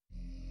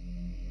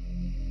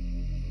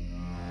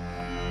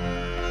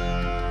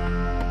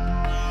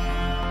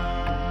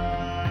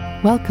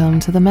Welcome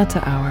to the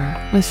Metta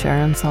Hour with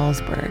Sharon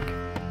Salzberg,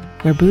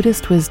 where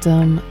Buddhist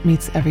wisdom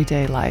meets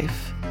everyday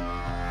life.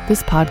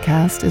 This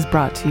podcast is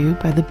brought to you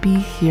by the Be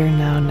Here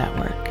Now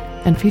Network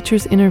and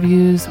features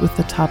interviews with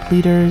the top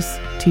leaders,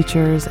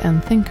 teachers,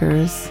 and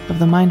thinkers of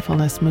the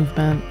mindfulness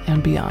movement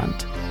and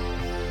beyond.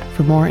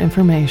 For more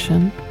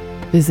information,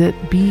 visit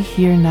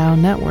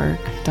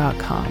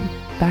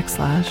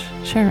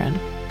BeHereNowNetwork.com/Sharon.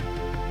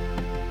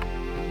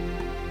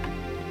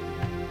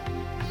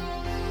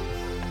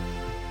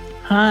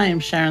 Hi, I'm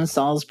Sharon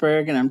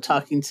Salzberg, and I'm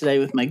talking today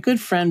with my good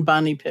friend,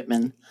 Bonnie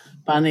Pitman.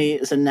 Bonnie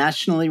is a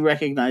nationally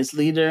recognized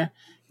leader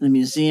in the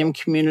museum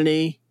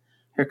community.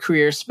 Her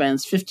career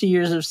spans 50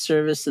 years of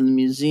service in the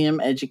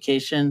museum,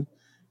 education,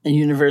 and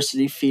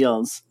university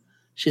fields.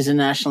 She's a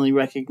nationally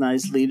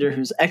recognized leader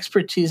whose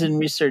expertise in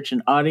research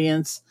and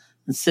audience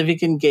and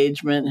civic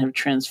engagement have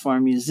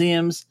transformed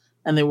museums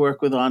and their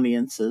work with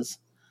audiences.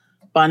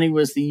 Bonnie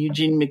was the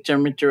Eugene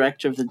McDermott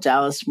Director of the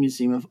Dallas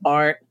Museum of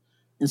Art,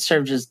 and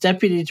served as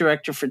deputy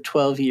director for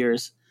 12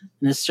 years,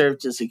 and has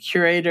served as a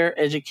curator,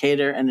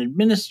 educator, and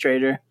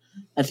administrator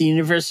at the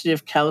University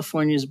of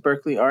California's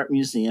Berkeley Art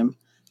Museum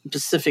and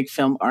Pacific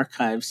Film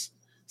Archives,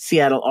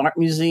 Seattle Art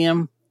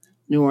Museum,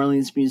 New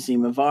Orleans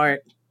Museum of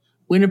Art,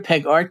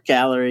 Winnipeg Art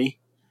Gallery,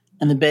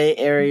 and the Bay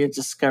Area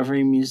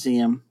Discovery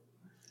Museum.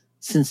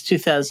 Since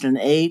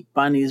 2008,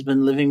 Bonnie has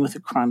been living with a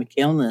chronic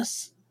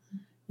illness.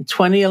 In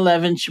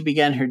 2011, she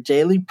began her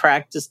daily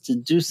practice to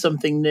do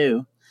something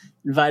new,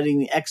 inviting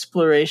the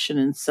exploration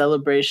and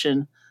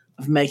celebration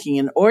of making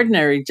an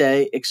ordinary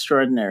day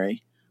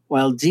extraordinary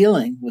while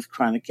dealing with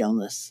chronic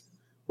illness.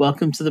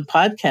 Welcome to the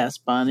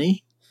podcast,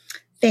 Bonnie.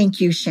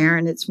 Thank you,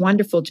 Sharon. It's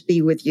wonderful to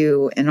be with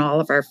you and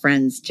all of our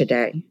friends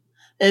today.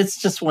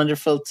 It's just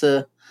wonderful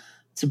to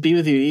be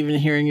with you. Even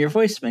hearing your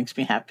voice makes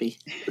me happy,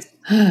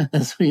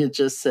 as we had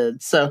just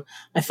said. So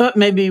I thought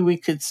maybe we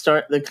could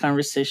start the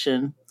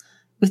conversation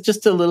with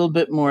just a little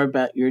bit more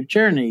about your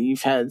journey.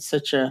 You've had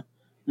such an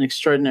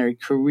extraordinary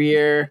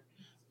career.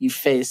 You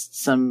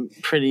faced some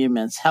pretty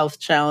immense health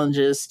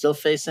challenges, still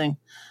facing.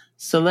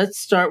 So let's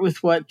start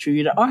with what drew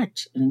you to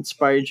art and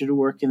inspired you to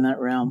work in that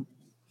realm.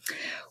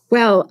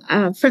 Well,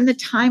 from the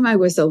time I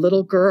was a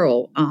little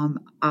girl,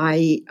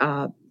 I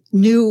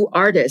knew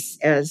artists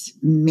as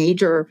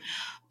major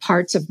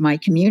parts of my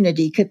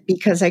community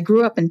because I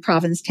grew up in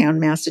Provincetown,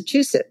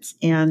 Massachusetts.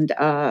 And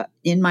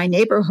in my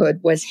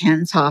neighborhood was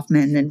Hans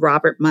Hofmann and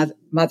Robert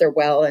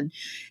Motherwell and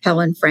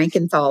Helen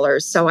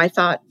Frankenthaler. So I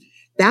thought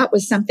that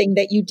was something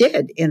that you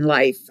did in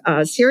life,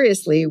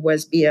 seriously,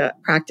 was be a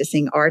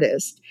practicing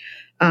artist.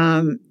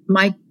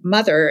 My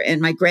mother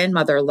and my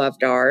grandmother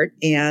loved art,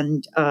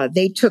 and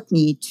they took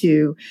me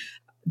to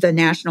the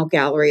National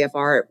Gallery of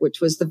Art, which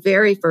was the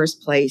very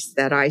first place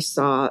that I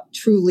saw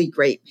truly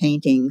great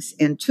paintings.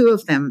 And two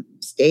of them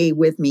stay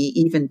with me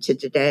even to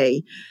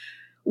today.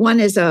 One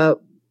is a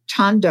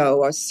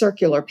Tondo, a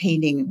circular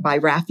painting by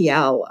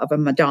Raphael of a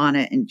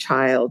Madonna and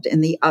child.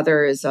 And the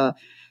other is a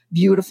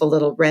beautiful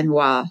little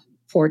Renoir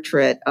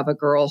portrait of a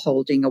girl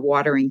holding a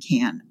watering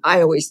can.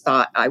 I always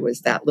thought I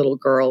was that little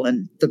girl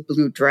in the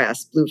blue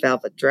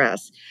velvet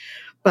dress.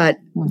 But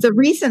the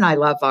reason I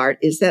love art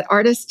is that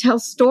artists tell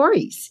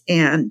stories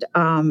and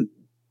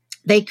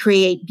they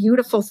create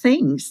beautiful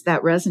things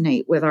that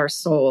resonate with our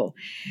soul.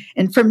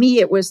 And for me,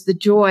 it was the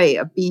joy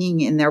of being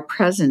in their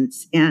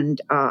presence.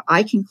 And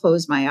I can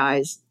close my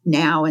eyes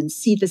now and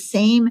see the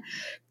same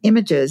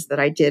images that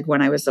I did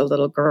when I was a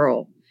little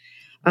girl.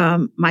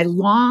 My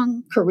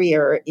long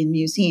career in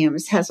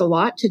museums has a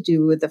lot to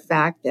do with the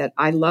fact that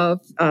I love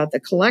the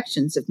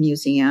collections of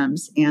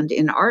museums, and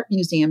in art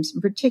museums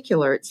in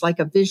particular, it's like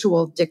a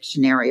visual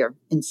dictionary or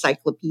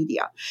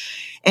encyclopedia.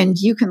 And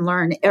you can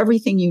learn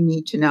everything you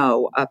need to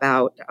know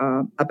about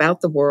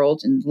the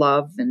world and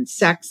love and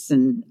sex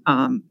and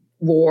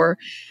war.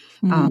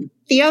 Mm-hmm.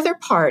 The other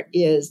part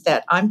is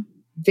that I'm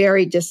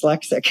very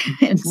dyslexic.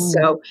 And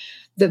so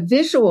the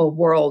visual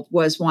world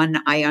was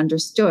one I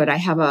understood. I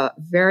have a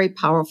very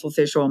powerful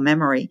visual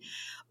memory,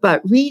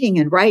 but reading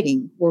and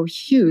writing were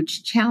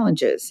huge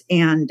challenges.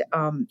 And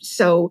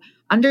so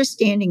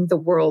understanding the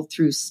world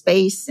through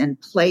space and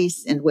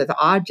place and with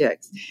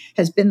objects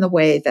has been the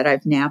way that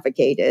I've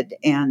navigated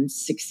and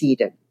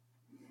succeeded.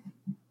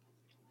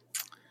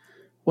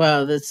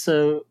 Wow, that's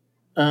so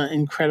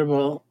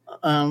incredible.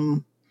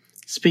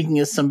 Speaking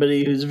as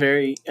somebody who's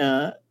very,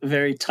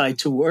 very tied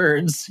to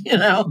words,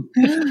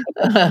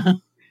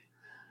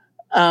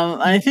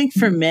 I think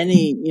for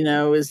many,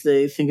 as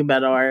they think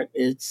about art,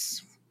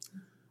 it's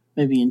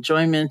maybe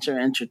enjoyment or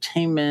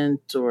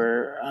entertainment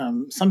or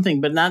something,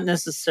 but not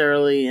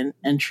necessarily an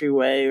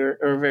entryway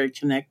or very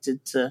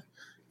connected to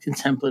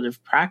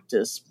contemplative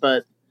practice.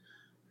 But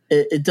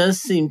it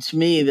does seem to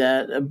me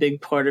that a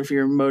big part of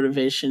your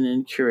motivation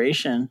and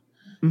curation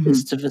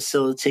is to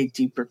facilitate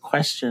deeper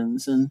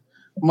questions. And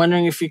I'm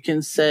wondering if you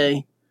can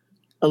say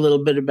a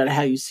little bit about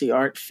how you see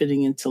art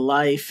fitting into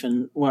life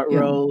and what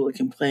role it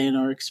can play in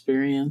our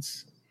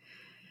experience.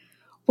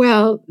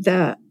 Well,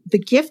 the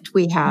gift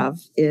we have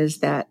is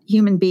that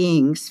human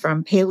beings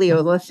from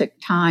Paleolithic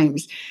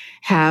times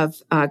have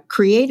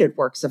created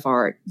works of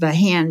art. The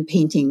hand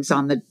paintings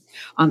on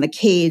the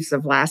caves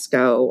of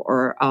Lascaux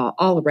or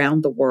all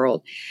around the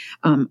world.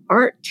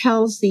 Art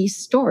tells these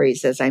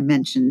stories, as I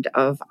mentioned,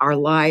 of our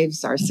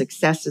lives, our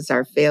successes,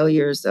 our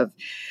failures, of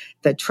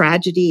the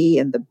tragedy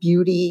and the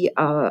beauty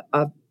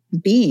of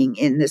being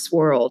in this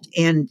world.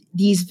 And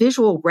these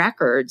visual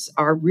records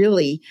are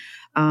really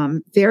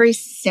very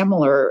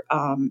similar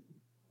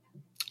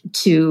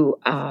to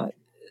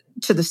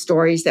the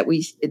stories that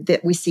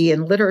we see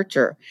in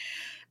literature.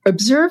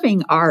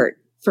 Observing art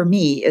for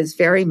me is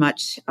very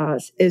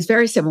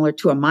similar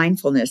to a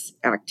mindfulness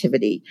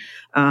activity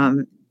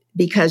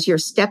because you're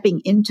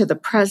stepping into the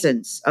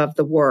presence of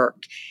the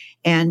work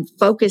and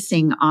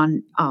focusing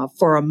on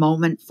for a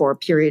moment, for a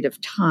period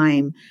of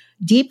time,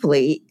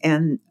 deeply,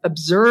 and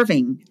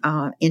observing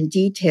in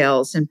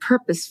details and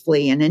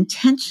purposefully and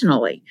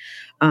intentionally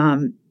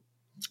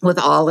with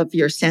all of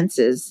your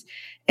senses.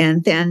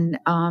 And then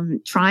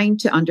trying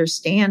to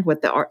understand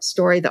what the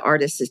story the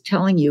artist is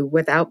telling you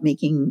without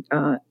making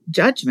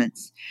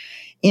judgments.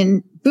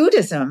 In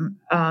Buddhism,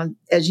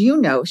 as you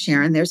know,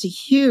 Sharon, there's a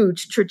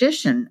huge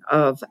tradition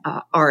of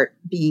art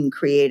being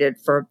created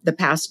for the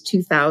past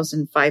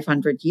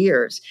 2,500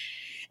 years.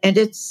 And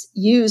it's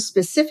used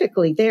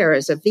specifically there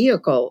as a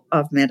vehicle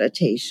of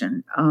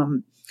meditation.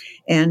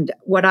 And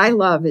what I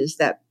love is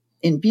that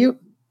in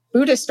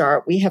Buddhist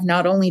art, we have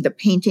not only the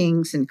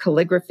paintings and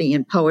calligraphy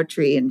and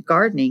poetry and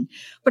gardening,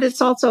 but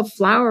it's also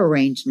flower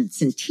arrangements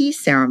and tea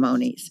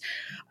ceremonies.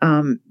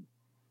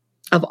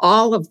 Of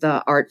all of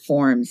the art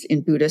forms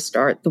in Buddhist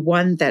art, the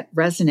one that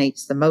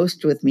resonates the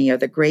most with me are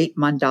the great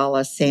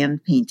mandala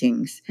sand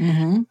paintings.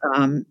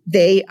 Mm-hmm.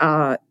 They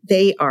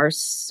are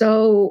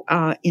so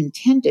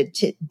intended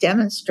to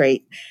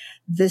demonstrate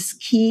this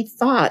key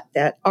thought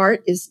that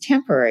art is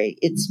temporary.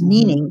 Its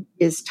meaning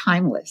is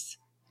timeless.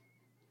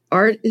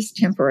 Art is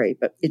temporary,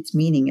 but its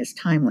meaning is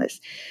timeless.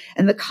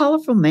 And the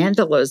colorful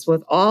mandalas,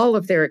 with all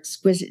of their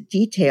exquisite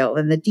detail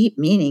and the deep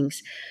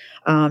meanings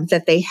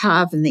that they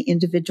have in the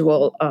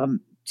individual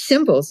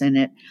symbols in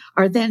it,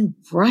 are then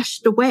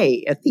brushed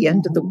away at the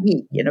end of the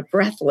week in a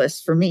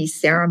breathless, for me,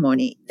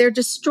 ceremony. They're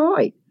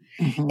destroyed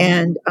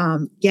and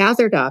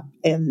gathered up.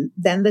 And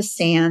then the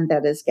sand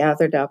that is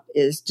gathered up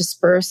is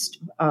dispersed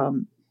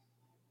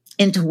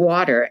into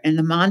water, and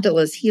the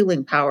mandala's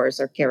healing powers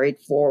are carried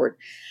forward.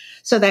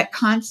 So that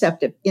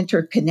concept of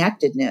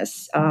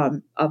interconnectedness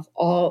of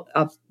all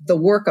of the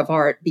work of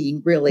art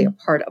being really a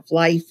part of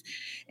life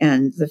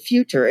and the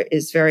future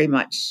is very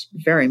much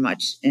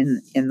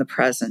in the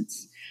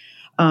presence.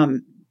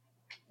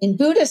 In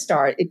Buddhist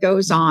art, it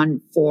goes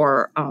on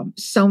for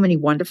so many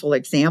wonderful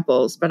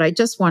examples, but I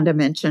just want to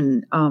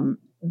mention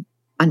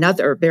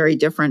another very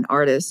different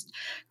artist,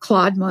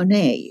 Claude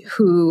Monet,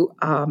 who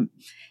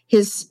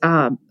is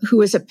a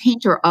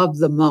painter of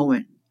the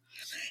moment,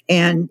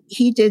 and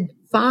he did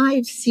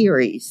 5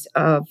 series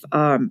of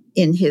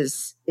in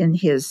his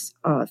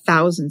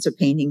thousands of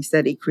paintings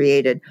that he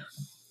created,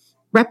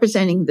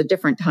 representing the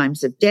different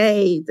times of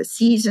day, the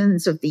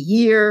seasons of the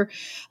year,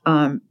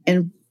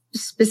 and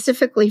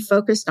specifically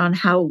focused on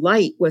how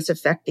light was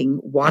affecting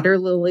water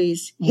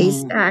lilies,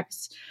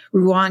 haystacks,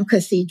 Rouen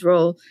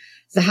Cathedral,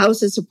 the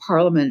Houses of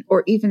Parliament,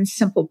 or even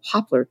simple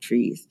poplar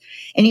trees.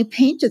 And he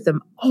painted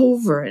them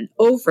over and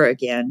over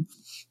again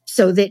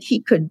so that he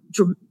could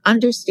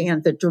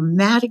understand the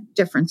dramatic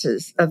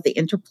differences of the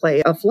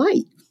interplay of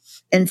light.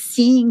 And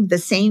seeing the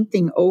same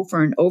thing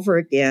over and over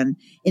again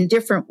in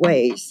different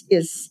ways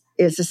is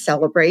a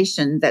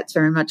celebration that's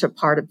very much a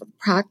part of the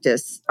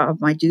practice of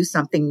my do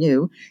something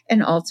new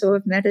and also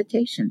of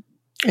meditation.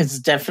 It's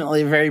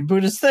definitely a very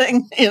Buddhist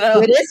thing, you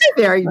know. It is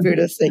a very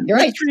Buddhist thing. You're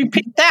right. Let's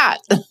repeat that.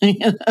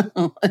 You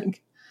know,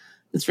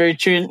 it's very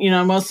true. And, you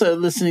know, I'm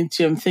also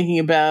I'm thinking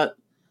about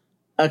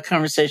a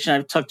conversation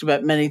I've talked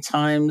about many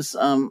times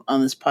on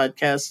this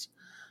podcast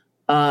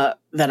that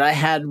I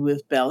had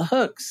with Bell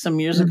Hooks some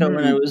years ago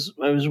when I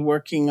was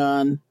working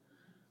on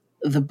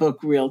the book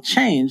Real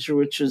Change,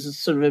 which was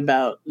sort of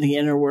about the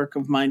inner work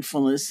of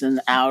mindfulness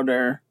and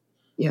outer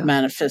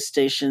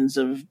manifestations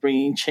of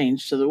bringing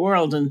change to the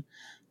world.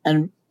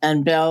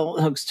 And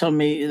Bell Hooks told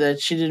me that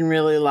she didn't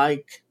really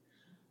like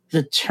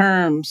the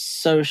term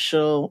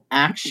social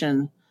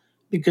action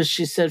because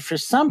she said for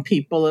some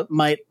people it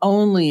might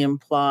only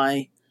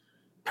imply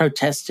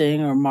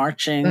protesting or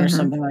marching or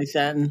something like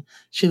that. And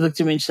she looked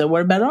at me and she said,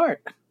 "What about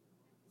art?"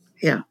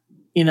 Yeah.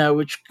 You know,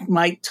 which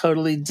might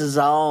totally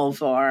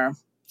dissolve our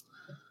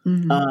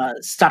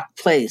stuck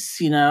place,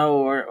 you know,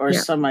 or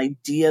some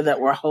idea that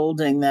we're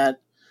holding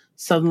that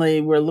suddenly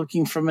we're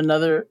looking from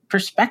another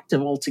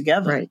perspective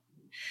altogether. Right.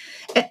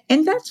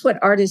 And that's what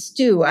artists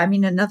do. I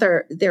mean,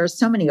 there are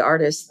so many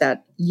artists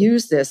that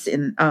use this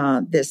in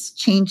this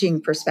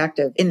changing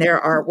perspective in their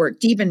artwork.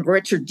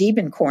 Richard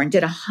Diebenkorn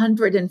did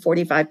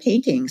 145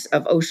 paintings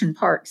of ocean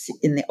parks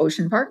in the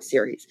Ocean Park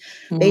series,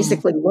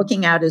 basically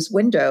looking out his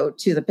window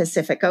to the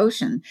Pacific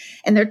Ocean.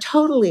 And they're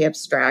totally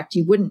abstract.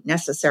 You wouldn't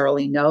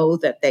necessarily know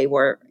that they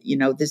were,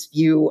 this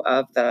view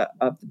of the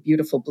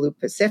beautiful blue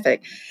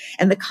Pacific.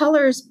 And the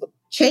colors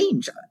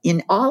change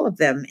in all of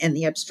them, and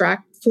the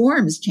abstract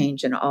forms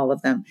change in all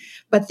of them.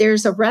 But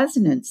there's a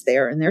resonance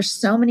there, and there's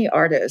so many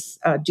artists,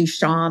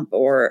 Duchamp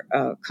or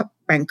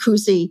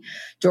Brancusi,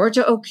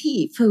 Georgia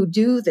O'Keeffe, who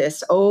do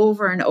this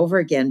over and over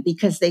again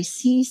because they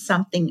see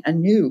something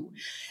anew.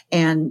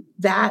 And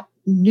that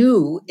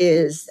new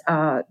is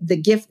the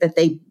gift that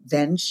they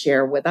then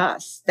share with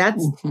us.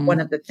 That's one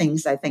of the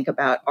things I think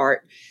about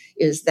art,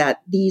 is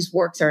that these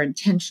works are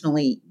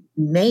intentionally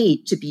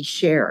made to be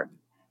shared.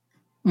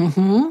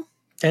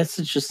 That's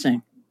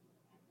interesting.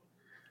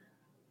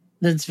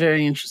 That's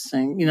very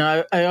interesting.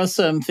 I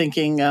also am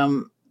thinking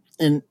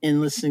in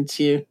listening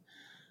to you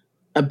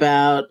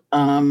about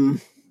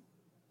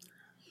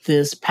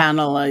this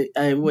panel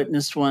I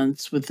witnessed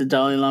once with the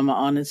Dalai Lama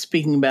on it,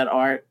 speaking about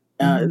art.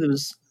 It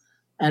was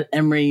at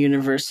Emory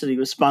University. It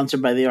was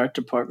sponsored by the art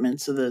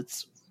department, so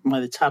that's why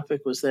the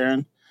topic was there.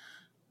 And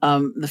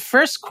the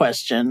first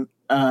question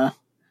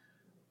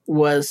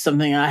was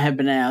something I have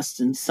been asked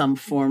in some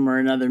form or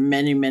another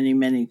many, many,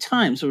 many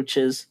times, which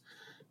is,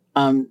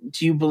 do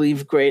you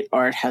believe great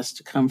art has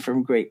to come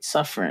from great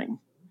suffering?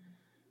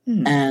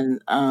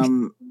 And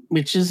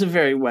which is a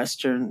very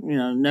Western,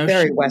 notion.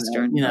 Very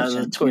Western,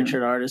 the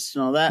tortured artist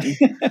and all that.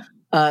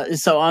 And,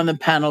 so on the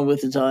panel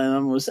with the Dalai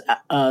Lama was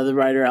the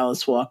writer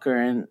Alice Walker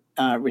and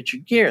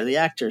Richard Gere, the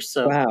actor.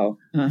 So wow.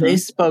 They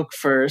spoke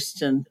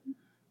first, and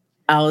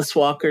Alice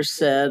Walker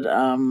said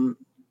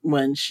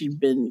when she'd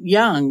been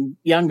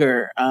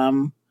younger,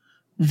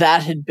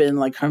 that had been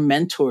like her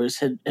mentors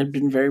had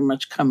been very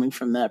much coming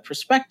from that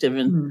perspective.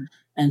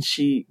 And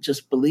she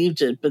just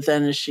believed it. But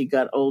then as she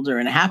got older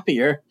and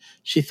happier,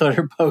 she thought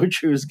her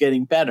poetry was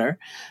getting better.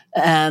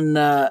 And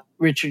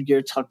Richard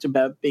Gere talked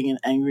about being an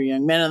angry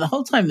young man. And the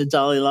whole time the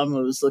Dalai Lama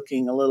was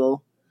looking a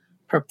little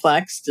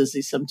perplexed, as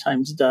he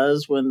sometimes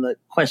does when the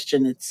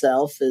question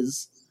itself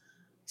is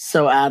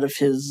so out of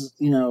his,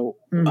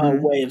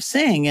 way of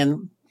saying.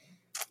 And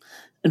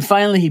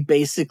finally he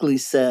basically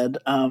said,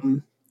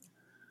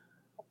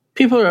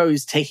 people are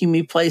always taking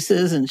me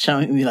places and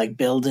showing me like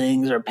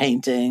buildings or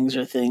paintings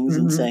or things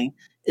and saying,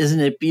 isn't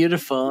it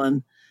beautiful?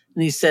 And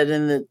he said,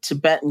 in the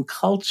Tibetan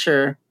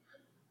culture,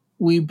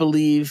 we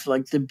believe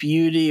like the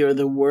beauty or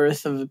the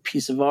worth of a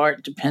piece of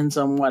art depends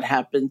on what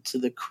happened to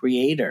the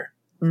creator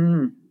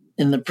in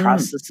the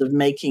process of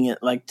making it.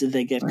 Like, did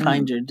they get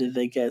kinder? Did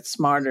they get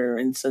smarter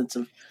in sense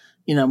of,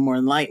 more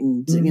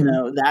enlightened?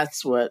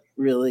 That's what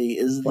really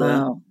is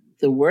the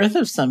worth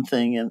of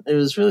something. And it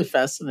was really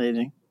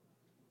fascinating.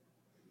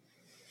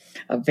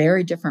 A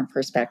very different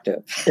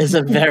perspective. It's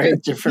a very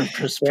different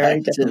perspective.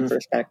 Very different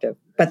perspective.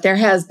 But there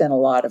has been a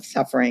lot of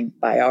suffering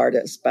by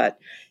artists, but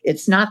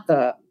it's not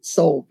the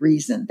sole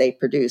reason they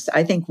produce.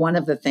 I think one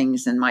of the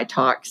things in my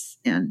talks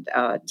and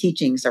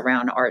teachings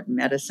around art and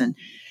medicine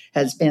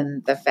has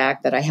been the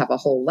fact that I have a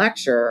whole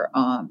lecture,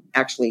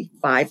 actually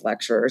 5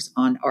 lectures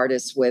on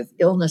artists with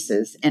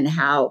illnesses and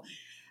how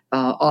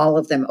all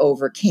of them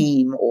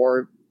overcame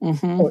or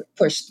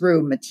pushed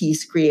through.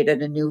 Matisse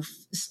created a new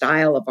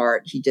style of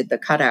art. He did the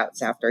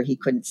cutouts after he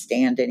couldn't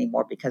stand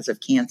anymore because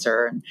of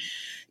cancer. And,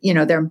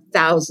 there are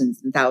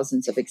thousands and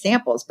thousands of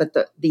examples. But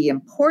the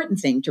important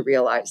thing to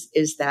realize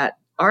is that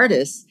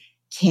artists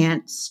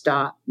can't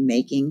stop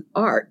making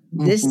art.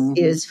 This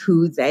is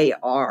who they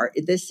are.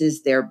 This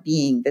is their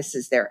being. This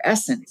is their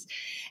essence.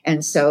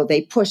 And so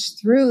they push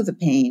through the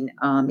pain.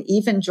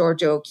 Even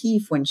Georgia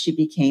O'Keeffe, when she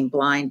became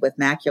blind with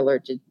macular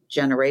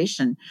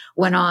degeneration,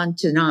 went on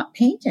to not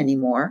paint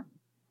anymore,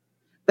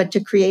 but to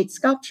create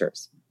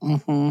sculptures.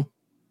 Oh,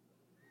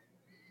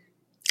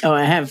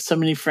 I have so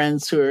many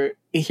friends who are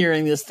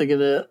hearing this. They're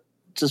going to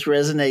just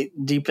resonate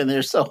deep in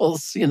their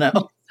souls,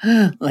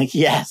 like,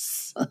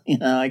 yes,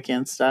 I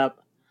can't stop.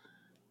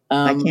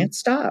 I can't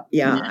stop.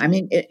 Yeah. I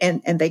mean,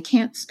 and they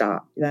can't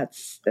stop.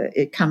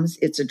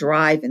 It's a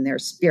drive in their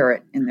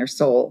spirit, in their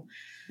soul.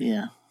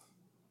 Yeah.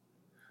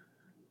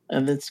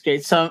 And that's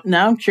great. So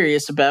now I'm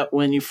curious about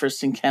when you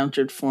first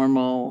encountered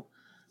formal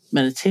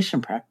meditation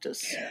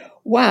practice.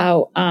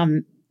 Wow.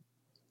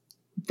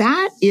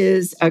 That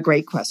is a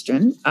great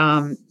question.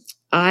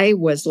 I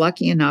was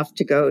lucky enough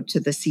to go to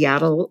the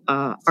Seattle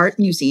Art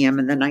Museum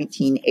in the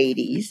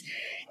 1980s.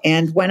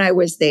 And when I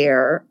was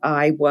there,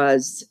 I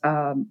was...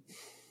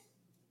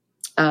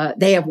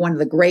 they have one of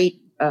the great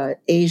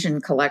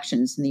Asian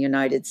collections in the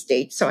United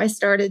States. So I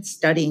started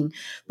studying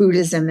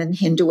Buddhism and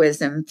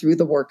Hinduism through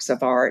the works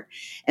of art.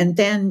 And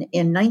then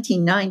in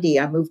 1990,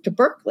 I moved to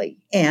Berkeley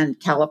and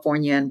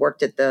California and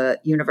worked at the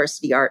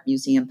University Art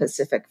Museum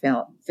Pacific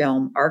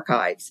Film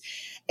Archives.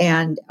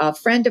 And a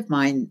friend of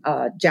mine,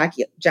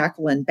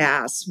 Jacqueline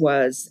Bass,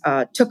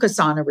 took us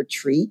on a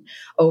retreat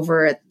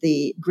over at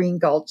the Green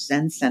Gulch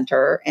Zen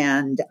Center.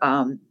 And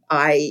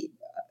I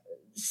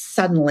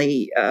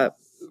suddenly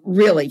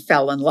really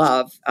fell in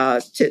love,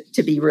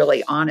 to be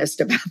really honest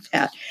about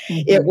that.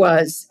 Mm-hmm.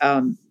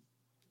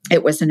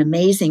 It was an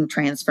amazing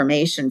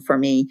transformation for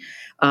me,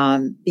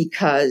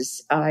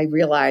 because I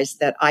realized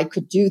that I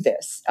could do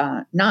this,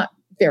 not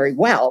very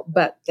well,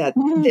 but that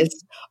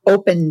this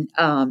open,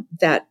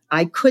 that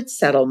I could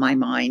settle my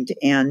mind.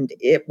 And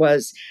it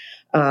was,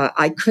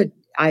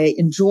 I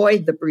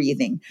enjoyed the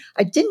breathing.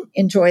 I didn't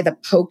enjoy the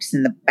pokes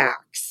in the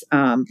backs,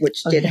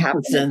 which did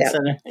happen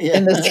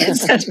in the Zen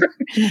Center.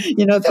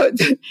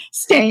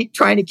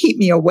 Trying to keep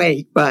me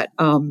awake, but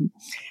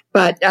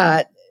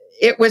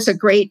it was a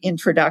great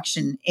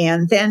introduction.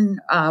 And then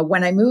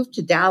when I moved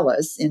to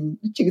Dallas in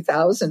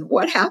 2000,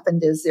 what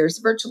happened is there's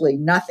virtually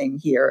nothing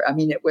here. I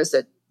mean, it was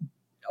a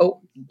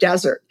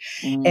desert.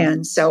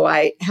 And so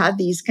I had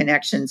these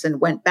connections and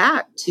went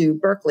back to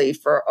Berkeley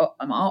for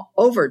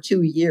over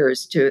 2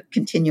 years to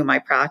continue my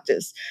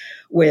practice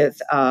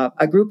with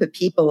a group of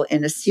people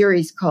in a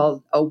series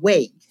called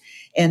Awake.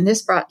 And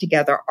this brought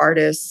together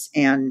artists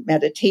and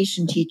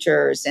meditation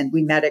teachers. And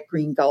we met at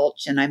Green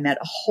Gulch, and I met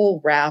a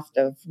whole raft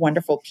of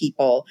wonderful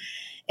people.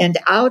 And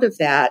out of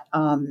that,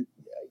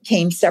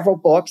 came several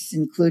books,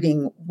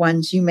 including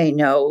ones you may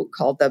know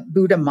called The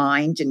Buddha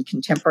Mind in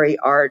Contemporary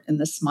Art and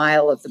The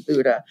Smile of the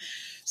Buddha.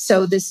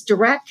 So this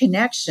direct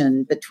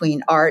connection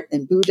between art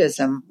and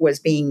Buddhism was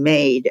being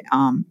made,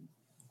 and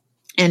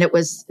it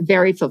was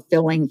very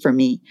fulfilling for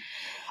me.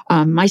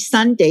 My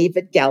son,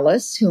 David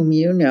Gellis, whom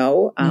you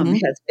know,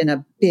 has been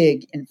a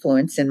big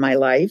influence in my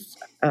life.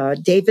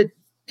 David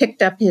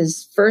picked up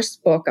his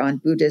first book on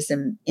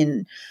Buddhism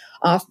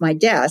off my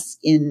desk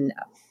in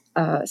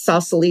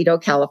Sausalito,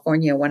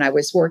 California, when I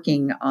was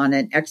working on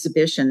an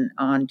exhibition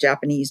on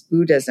Japanese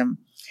Buddhism.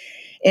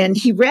 And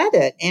he read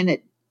it, and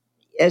it,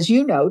 as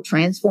you know,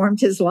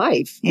 transformed his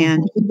life.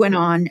 And we went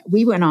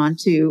on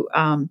to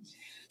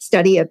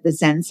study at the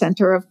Zen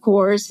Center, of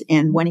course.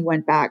 And when he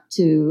went back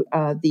to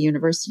the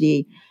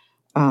university,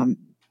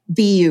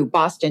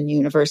 Boston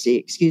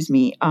University,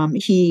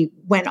 he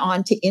went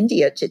on to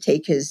India to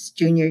take his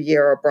junior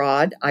year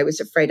abroad. I was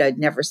afraid I'd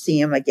never see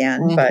him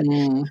again, but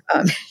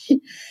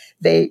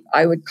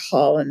I would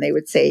call and they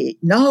would say,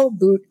 no,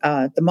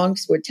 the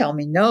monks would tell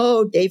me,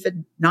 no,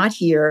 David, not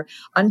here,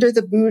 under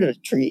the Buddha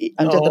tree,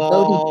 under the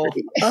Bodhi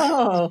tree.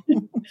 Oh.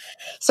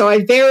 So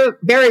I very,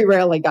 very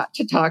rarely got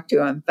to talk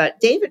to him, but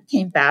David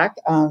came back,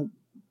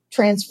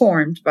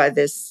 transformed by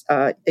this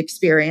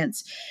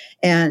experience,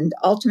 and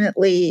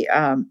ultimately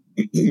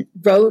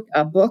wrote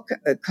a book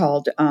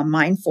called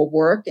Mindful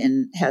Work,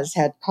 and has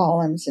had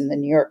columns in the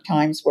New York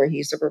Times where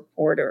he's a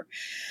reporter.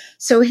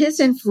 So his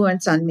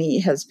influence on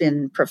me has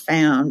been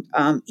profound.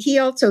 He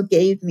also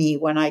gave me,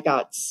 when I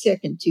got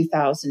sick in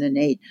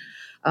 2008,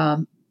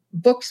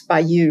 books by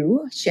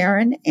you,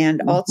 Sharon,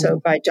 and also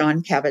by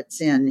John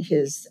Kabat-Zinn,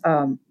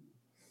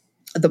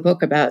 the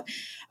book about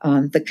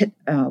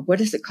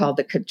what is it called?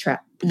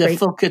 The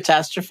Full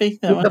Catastrophe?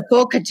 The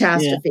Full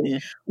Catastrophe,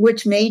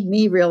 which made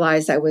me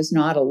realize I was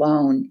not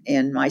alone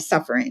in my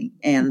suffering,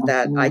 and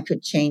that I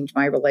could change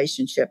my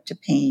relationship to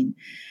pain.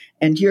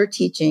 And your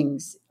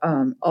teachings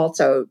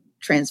also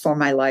transformed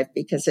my life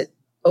because it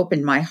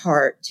opened my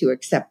heart to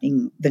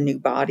accepting the new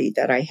body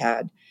that I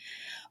had.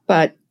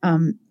 But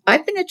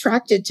I've been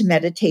attracted to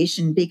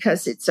meditation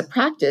because it's a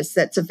practice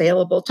that's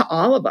available to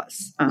all of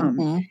us.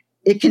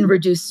 It can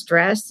reduce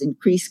stress,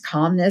 increase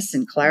calmness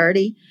and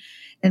clarity,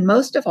 and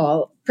most of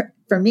all,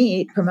 for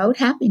me, promote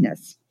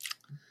happiness.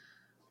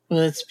 Well,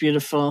 that's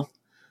beautiful.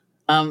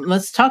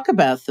 Let's talk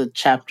about the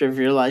chapter of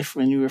your life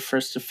when you were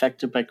first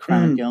affected by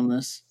chronic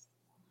illness.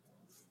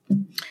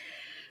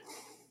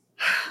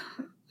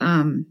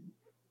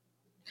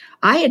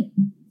 I had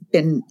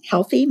been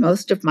healthy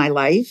most of my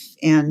life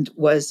and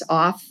was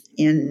off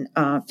in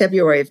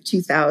February of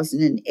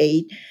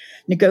 2008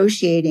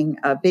 negotiating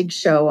a big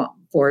show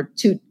for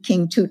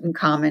King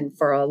Tutankhamun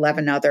for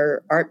 11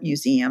 other art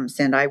museums.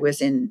 And I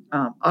was in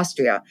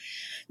Austria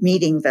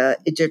meeting the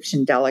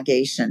Egyptian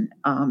delegation.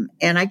 And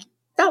I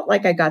felt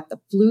like I got the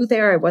flu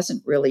there. I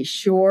wasn't really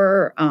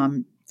sure.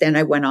 Then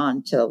I went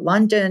on to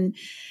London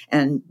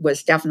and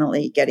was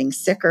definitely getting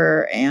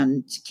sicker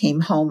and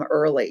came home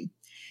early.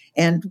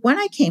 And when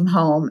I came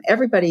home,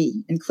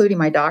 everybody, including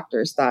my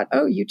doctors, thought,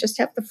 oh, you just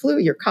have the flu,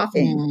 you're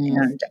coughing.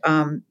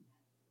 And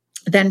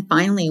then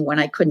finally, when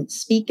I couldn't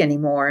speak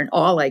anymore and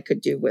all I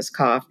could do was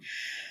cough,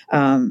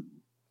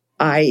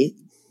 I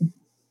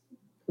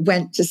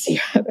went to see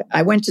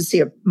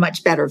a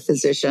much better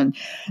physician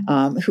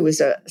who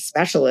is a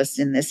specialist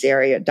in this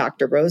area,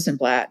 Dr.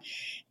 Rosenblatt.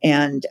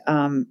 And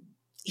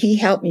he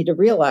helped me to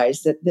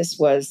realize that this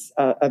was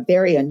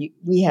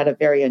we had a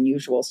very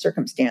unusual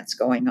circumstance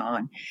going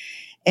on.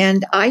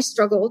 And I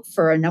struggled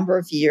for a number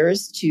of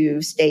years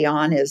to stay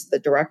on as the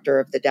director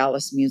of the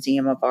Dallas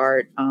Museum of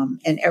Art.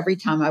 And every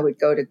time I would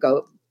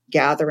go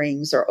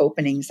gatherings or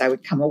openings, I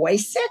would come away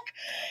sick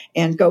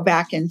and go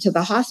back into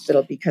the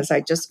hospital because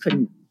I just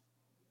couldn't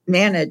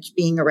manage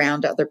being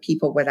around other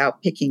people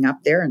without picking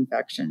up their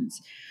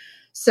infections.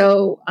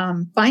 So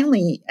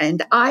finally,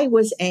 and I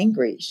was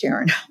angry,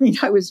 Sharon. I mean,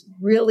 I was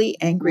really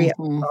angry at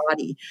my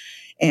body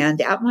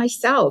and at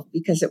myself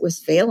because it was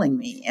failing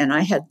me. And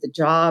I had the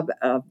job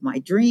of my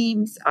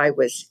dreams. I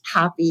was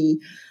happy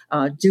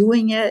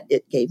doing it.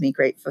 It gave me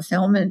great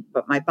fulfillment,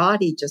 but my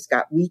body just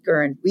got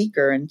weaker and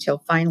weaker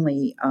until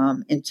finally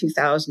in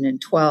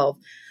 2012,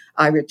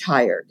 I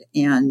retired.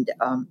 And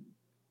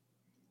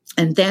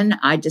then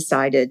I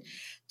decided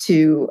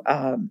to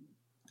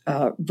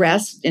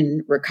rest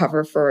and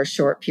recover for a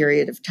short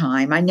period of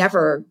time. I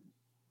never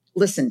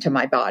listened to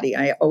my body.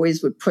 I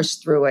always would push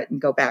through it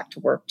and go back to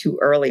work too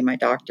early, my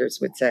doctors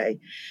would say.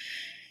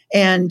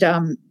 And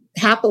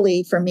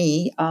happily for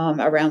me,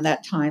 around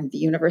that time, the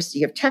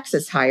University of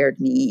Texas hired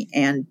me.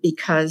 And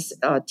because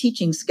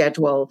teaching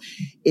schedule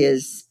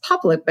is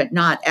public, but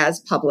not as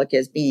public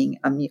as being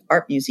an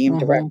art museum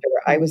director,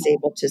 I was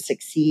able to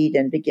succeed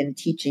and begin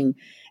teaching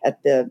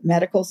at the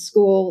medical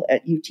school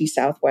at UT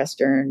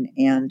Southwestern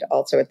and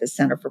also at the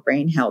Center for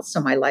Brain Health.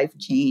 So my life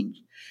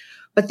changed.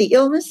 But the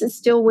illness is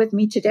still with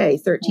me today,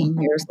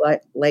 13 years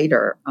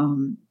later.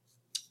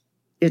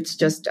 It's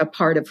just a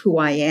part of who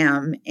I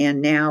am.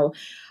 And now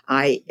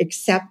I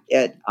accept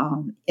it.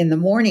 In the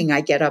morning, I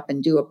get up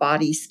and do a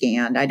body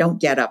scan. I don't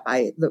get up.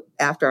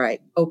 After I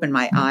open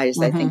my eyes,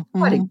 I think,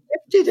 what a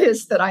gift it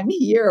is that I'm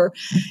here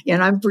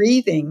and I'm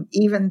breathing,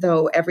 even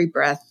though every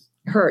breath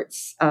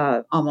hurts,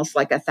 almost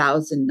like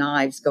 1,000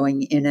 knives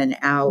going in and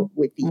out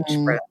with each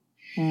breath.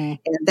 And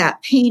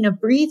that pain of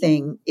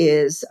breathing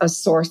is a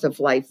source of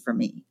life for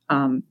me.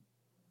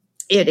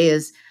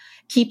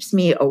 Keeps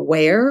me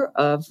aware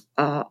of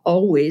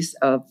always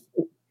of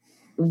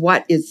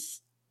what is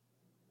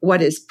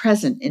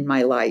present in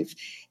my life.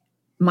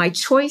 My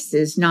choice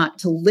is not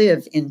to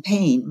live in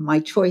pain. My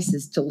choice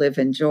is to live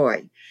in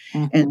joy.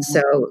 And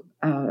so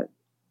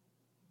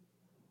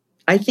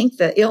I think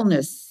the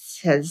illness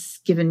has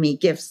given me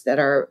gifts that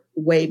are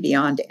way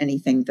beyond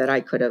anything that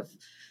I could have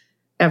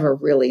ever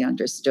really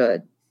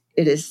understood.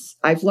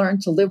 I've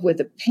learned to live with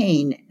the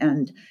pain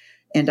and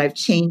I've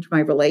changed my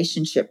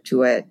relationship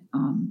to it.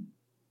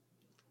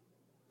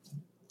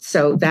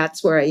 So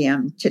that's where I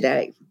am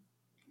today.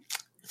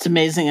 It's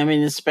amazing. I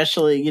mean,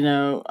 especially,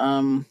 not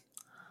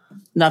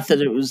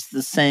that it was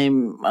the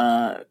same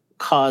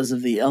cause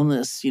of the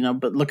illness,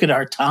 but look at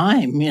our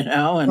time, and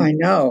I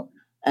know.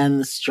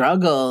 And the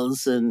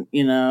struggles and,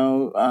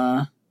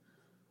 the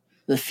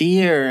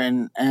fear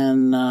and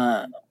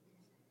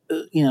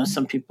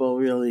some people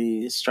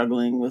really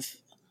struggling with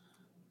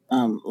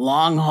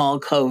long haul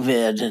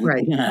COVID and,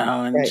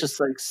 and just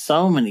like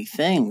so many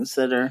things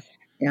that are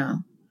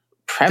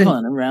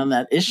prevalent around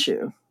that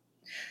issue.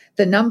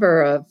 The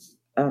number of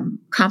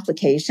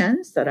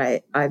complications that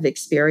I've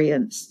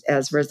experienced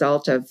as a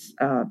result of,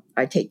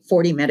 I take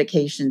 40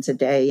 medications a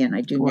day and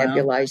I do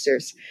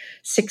nebulizers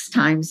 6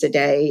 times a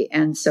day.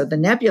 And so the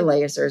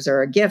nebulizers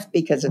are a gift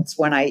because it's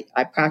when I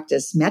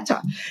practice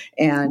metta.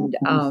 And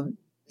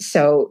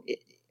so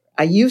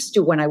I used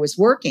to, when I was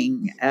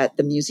working at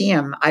the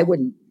museum, I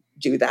wouldn't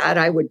do that.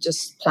 I would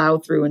just plow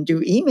through and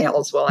do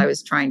emails while I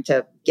was trying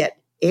to get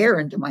air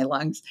into my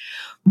lungs.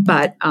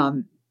 But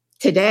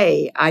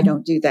today, I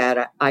don't do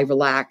that. I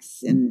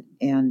relax and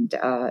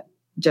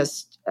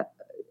just,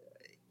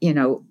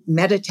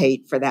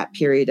 meditate for that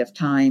period of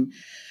time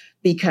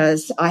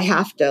because I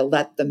have to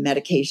let the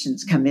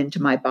medications come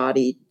into my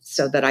body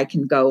so that I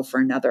can go for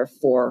another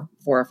 4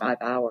 or 5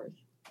 hours.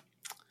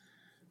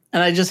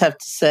 And I just have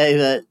to say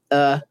that,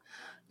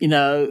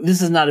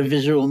 this is not a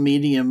visual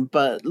medium,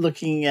 but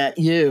looking at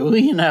you,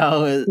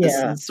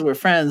 since we're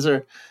friends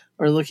or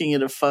looking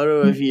at a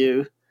photo of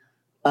you,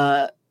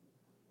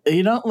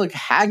 you don't look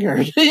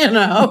haggard,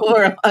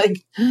 or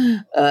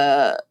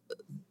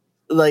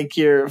like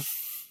you're,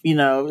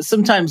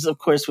 sometimes, of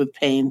course, with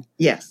pain,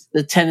 yes,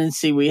 the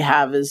tendency we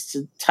have is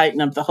to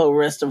tighten up the whole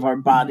rest of our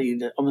body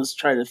to almost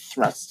try to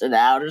thrust it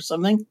out or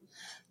something.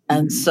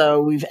 And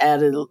so we've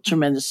added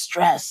tremendous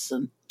stress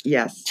and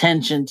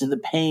tension to the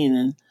pain.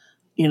 And,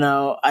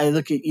 I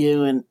look at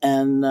you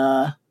and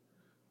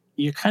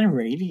you're kind of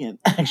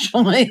radiant,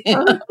 actually.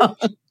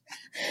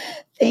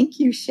 Thank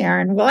you,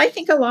 Sharon. Well, I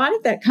think a lot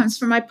of that comes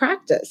from my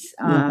practice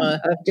of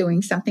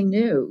doing something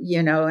new,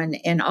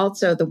 and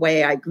also the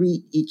way I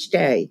greet each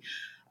day.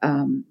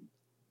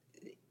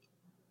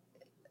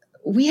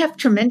 We have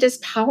tremendous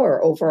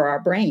power over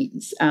our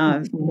brains.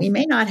 We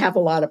may not have a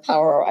lot of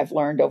power, I've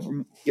learned,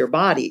 over your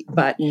body,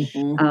 but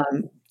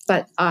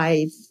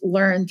I've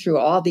learned through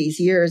all these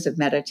years of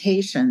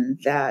meditation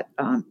that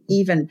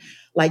even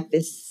like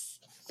this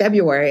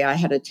February, I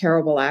had a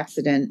terrible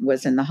accident,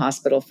 was in the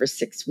hospital for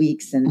 6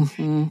 weeks.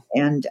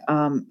 And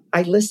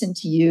I listened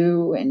to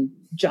you and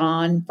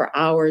John for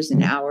hours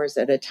and hours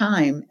at a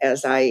time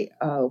as I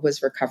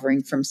was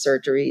recovering from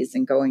surgeries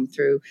and going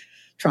through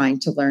trying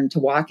to learn to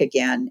walk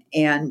again.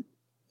 And,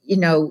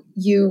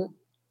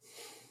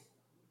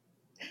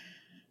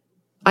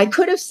 I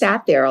could have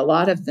sat there. A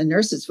lot of the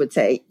nurses would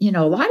say, a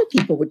lot of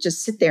people would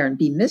just sit there and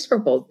be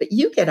miserable, but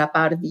you get up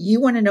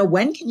you want to know,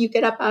 when can you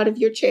get up out of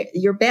your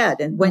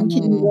bed, and when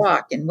can you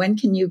walk, and when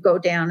can you go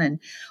down, and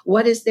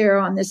what is there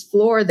on this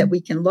floor that we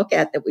can look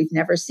at that we've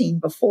never seen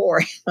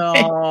before?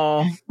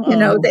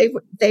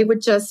 They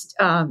would just,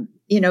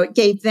 it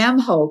gave them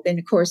hope. And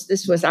of course,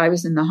 I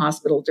was in the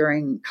hospital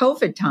during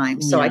COVID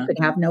time, so I could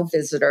have no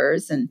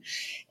visitors, and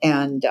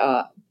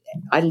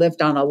I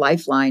lived on a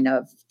lifeline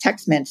of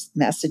text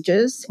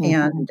messages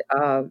and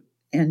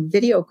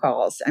video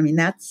calls. I mean,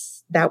 that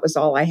was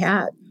all I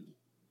had.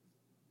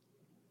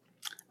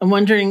 I'm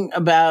wondering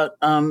about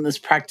this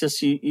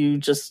practice you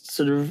just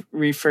sort of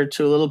referred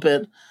to a little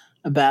bit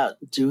about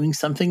doing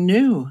something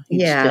new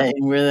each day,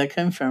 and where that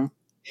came from.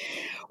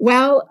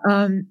 Well,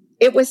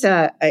 it was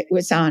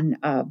on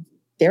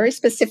very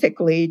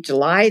specifically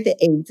July the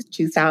 8th,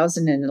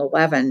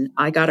 2011.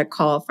 I got a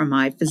call from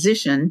my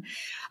physician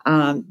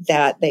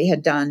that they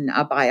had done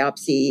a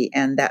biopsy,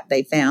 and that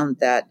they found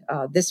that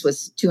this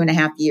was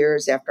 2.5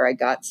 years after I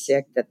got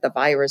sick, that the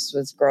virus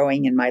was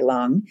growing in my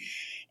lung,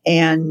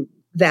 and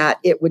that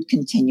it would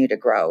continue to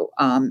grow.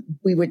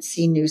 We would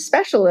see new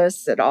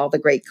specialists at all the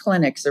great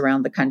clinics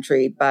around the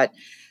country, but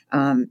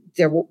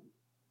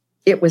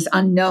it was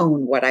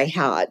unknown what I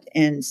had.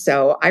 And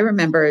so I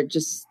remember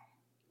just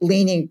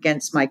leaning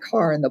against my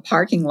car in the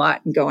parking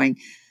lot and going,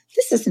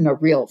 this isn't a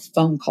real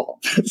phone call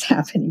that's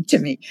happening to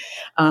me.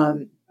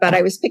 But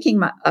I was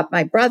picking up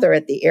my brother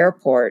at the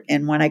airport.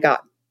 And when I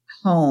got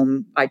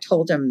home, I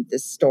told him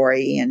this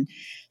story and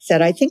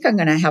said, I think I'm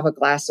going to have a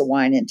glass of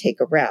wine and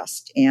take a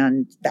rest.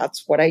 And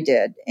that's what I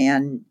did.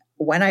 And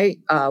when I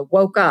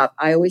woke up,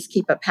 I always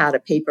keep a pad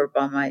of paper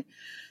by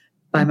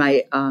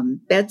my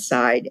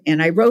bedside.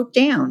 And I wrote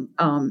down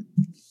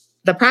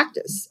the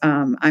practice.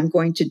 I'm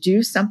going to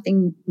do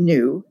something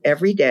new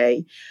every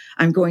day.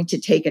 I'm going to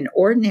take an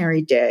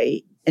ordinary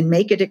day and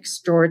make it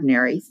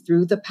extraordinary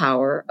through the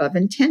power of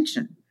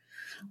intention.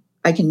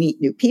 I can meet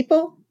new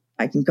people.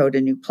 I can go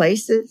to new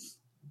places.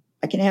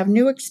 I can have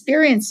new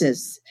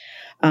experiences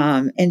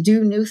and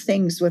do new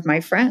things with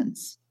my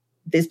friends.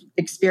 These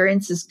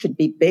experiences could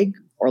be big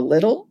or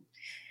little,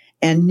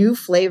 and new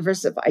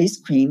flavors of ice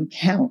cream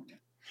count.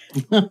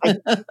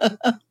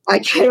 I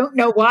don't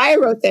know why I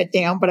wrote that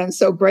down, but I'm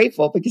so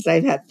grateful because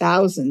I've had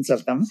thousands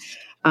of them.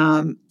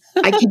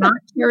 I cannot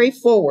carry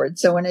forward.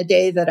 So in a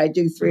day that I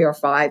do 3 or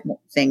 5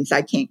 things,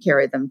 I can't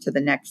carry them to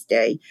the next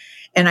day.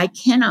 And I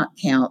cannot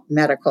count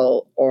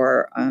medical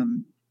or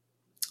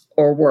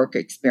work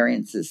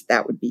experiences.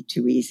 That would be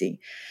too easy.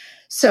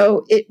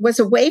 So it was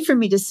a way for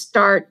me to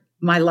start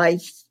my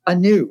life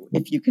anew,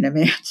 if you can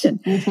imagine,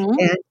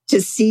 and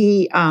to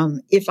see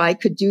if I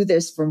could do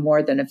this for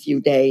more than a few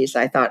days.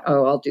 I thought,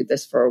 I'll do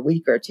this for a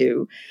week or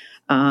two.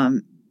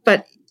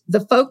 But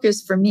the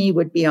focus for me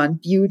would be on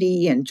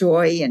beauty and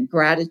joy and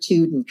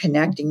gratitude and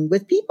connecting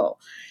with people.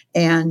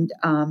 And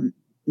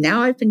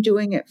now I've been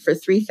doing it for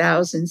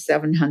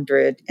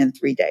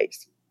 3,703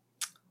 days.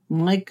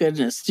 My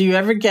goodness. Do you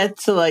ever get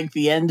to like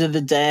the end of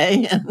the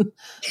day and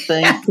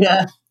think,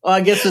 well,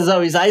 I guess there's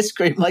always ice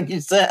cream, like you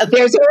said.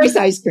 There's always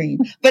ice cream,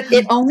 but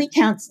it only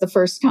counts the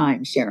first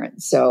time, Sharon.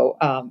 So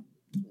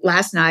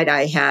last night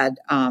I had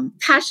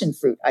passion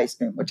fruit ice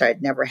cream, which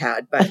I'd never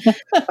had. But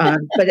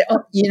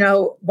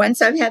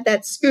once I've had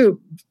that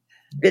scoop,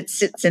 it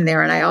sits in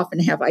there, and I often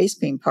have ice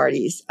cream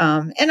parties.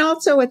 And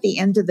also at the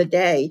end of the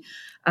day,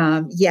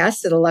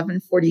 yes, at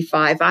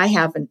 11:45, I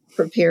have a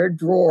prepared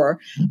drawer.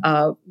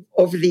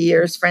 Over the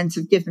years, friends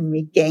have given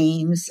me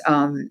games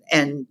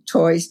and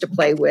toys to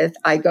play with.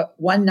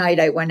 One night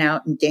I went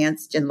out and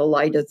danced in the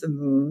light of the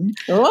moon.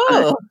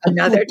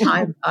 Another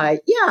time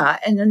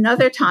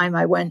another time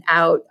I went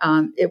out.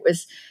 It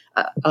was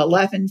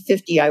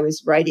 11:50. I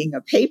was writing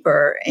a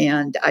paper,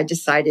 and I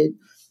decided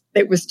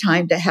it was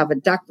time to have a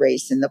duck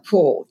race in the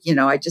pool.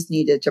 I just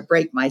needed to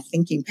break my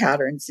thinking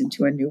patterns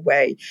into a new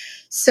way.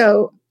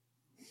 So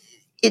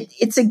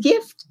it's a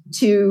gift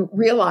to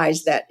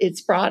realize that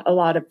it's brought a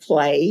lot of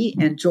play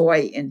and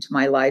joy into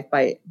my life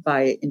by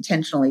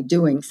intentionally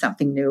doing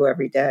something new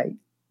every day.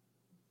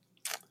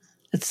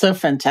 It's so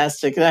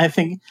fantastic. And I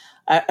think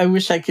I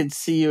wish I could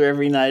see you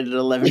every night at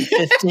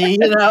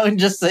 11:50, and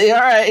just say,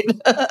 all right,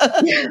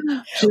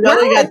 she's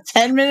only got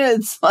 10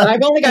 minutes.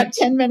 I've only got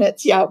 10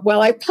 minutes. Yeah.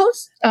 Well, I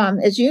post,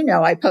 as you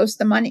know, I post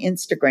them on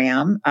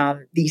Instagram,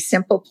 the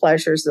simple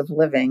pleasures of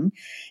living,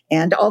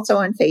 and also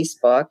on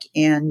Facebook.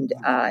 And,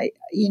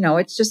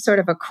 it's just sort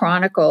of a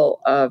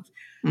chronicle of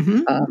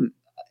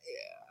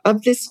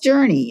this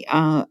journey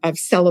of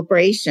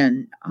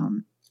celebration.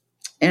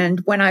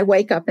 And when I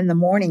wake up in the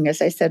morning, as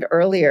I said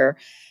earlier,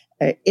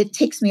 it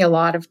takes me a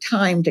lot of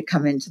time to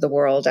come into the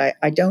world.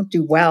 I don't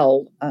do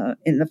well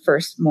in the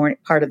first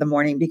part of the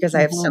morning because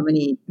I have so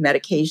many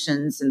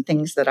medications and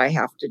things that I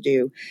have to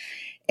do.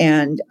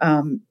 And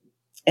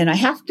I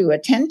have to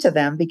attend to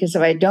them because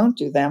if I don't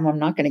do them, I'm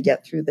not going to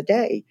get through the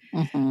day.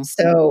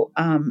 So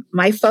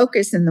my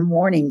focus in the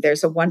morning,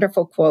 there's a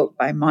wonderful quote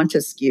by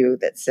Montesquieu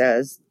that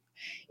says,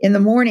 "In the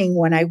morning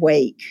when I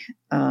wake,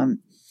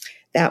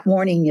 that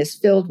morning is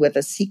filled with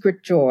a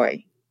secret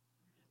joy.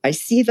 I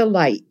see the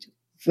light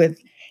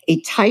with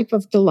a type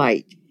of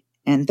delight,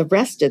 and the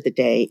rest of the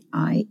day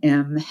I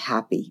am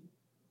happy."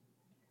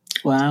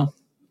 Wow.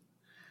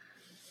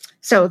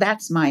 So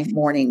that's my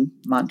morning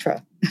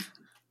mantra.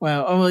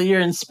 Wow. Oh, well,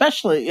 your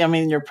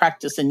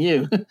practice and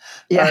you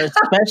are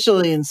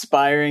especially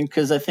inspiring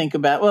because I think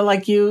about,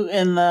 like you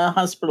in the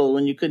hospital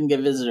when you couldn't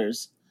get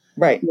visitors.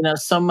 Right.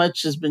 So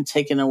much has been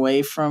taken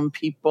away from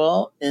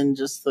people in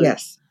just the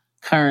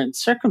current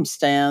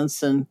circumstance.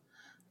 So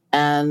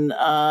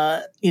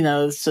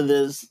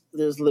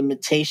there's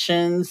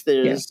limitations,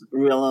 there's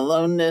real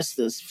aloneness,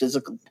 there's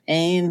physical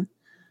pain.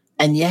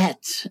 And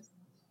yet,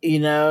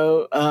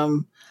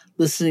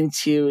 listening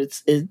to you,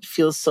 it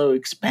feels so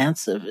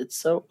expansive. It's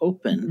so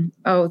open.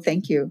 Oh,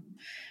 thank you.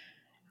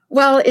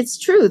 Well, it's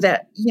true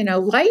that,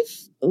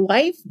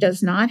 life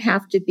does not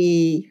have to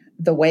be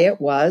the way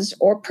it was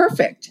or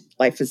perfect.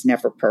 Life is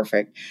never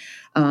perfect,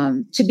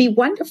 to be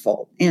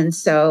wonderful. And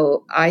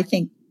so I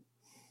think,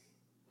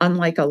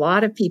 unlike a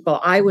lot of people,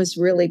 I was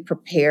really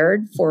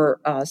prepared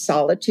for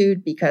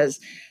solitude because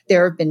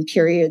there have been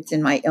periods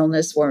in my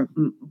illness where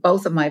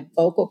both of my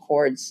vocal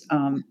cords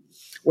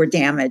were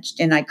damaged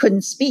and I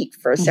couldn't speak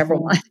for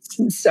several months.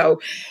 And so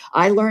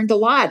I learned a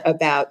lot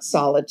about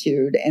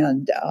solitude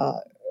and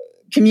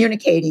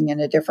communicating in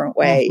a different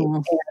way.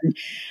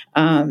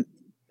 And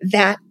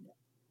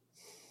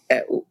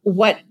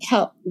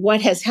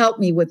what has helped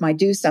me with my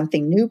Do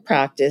Something New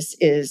practice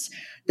is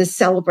the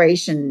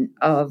celebration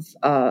of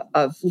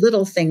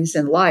little things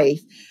in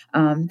life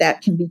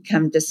that can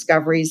become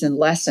discoveries and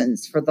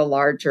lessons for the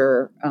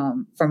larger,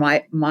 for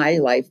my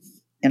life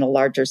in a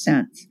larger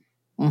sense.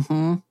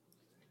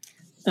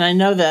 And I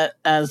know that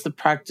as the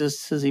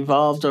practice has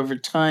evolved over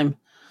time,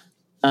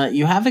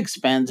 you have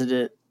expanded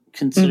it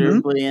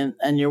considerably,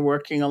 and you're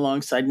working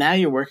alongside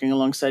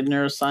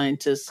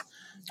neuroscientists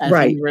at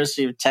the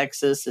University of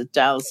Texas, at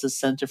Dallas'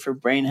 Center for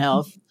Brain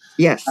Health.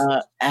 Yes.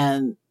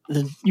 And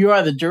you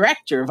are the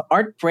director of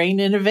Art Brain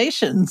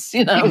Innovations,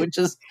 which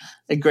is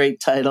a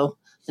great title.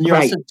 And you're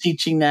also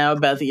teaching now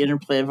about the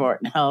interplay of art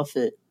and health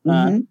at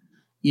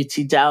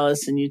UT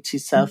Dallas and UT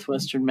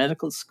Southwestern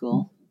Medical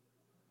School.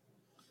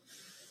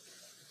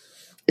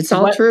 It's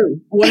all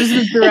true. What does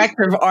the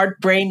director of Art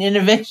Brain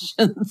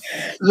Innovations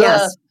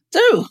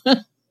do?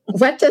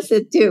 What does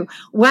it do?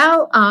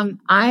 Well,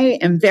 I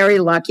am very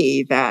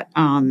lucky that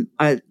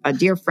a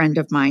dear friend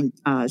of mine,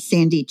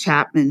 Sandy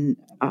Chapman,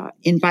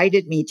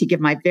 invited me to give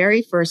my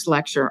very first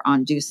lecture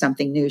on Do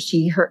Something New.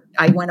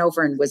 I went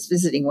over and was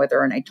visiting with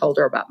her, and I told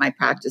her about my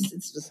practice.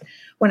 This was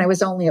when I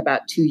was only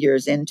about 2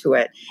 years into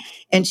it.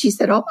 And she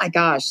said, "Oh my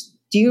gosh,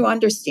 do you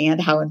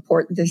understand how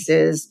important this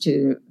is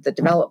to the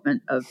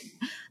development of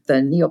the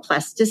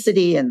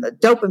neoplasticity and the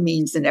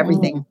dopamines and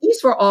everything?"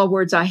 These were all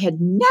words I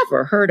had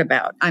never heard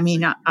about. I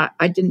mean,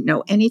 I didn't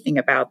know anything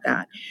about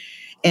that.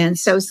 And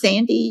so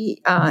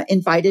Sandy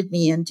invited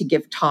me in to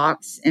give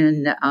talks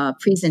and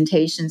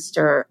presentations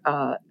to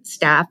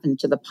staff and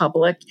to the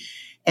public.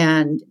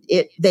 And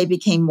they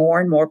became more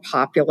and more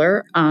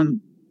popular.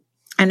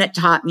 And it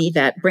taught me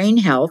that brain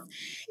health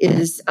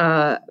is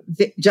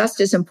just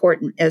as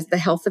important as the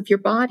health of your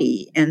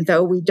body. And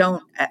we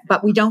don't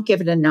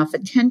give it enough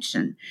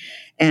attention.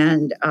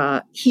 And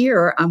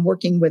here I'm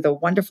working with a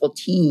wonderful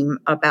team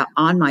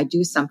on my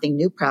Do Something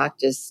New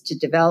practice to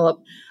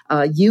develop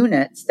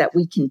units that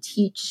we can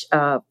teach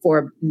for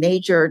a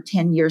major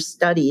 10-year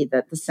study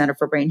that the Center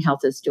for Brain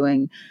Health is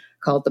doing,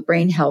 called the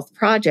Brain Health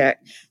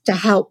Project, to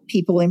help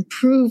people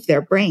improve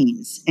their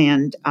brains.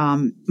 And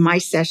my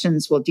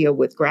sessions will deal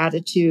with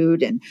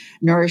gratitude and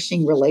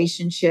nourishing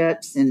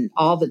relationships and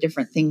all the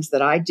different things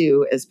that I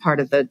do as part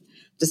of the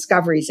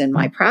discoveries in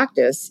my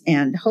practice,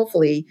 and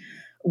hopefully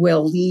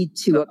will lead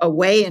to a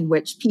way in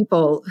which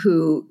people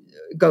who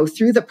go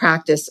through the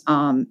practice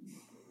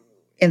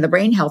in the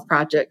Brain Health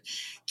Project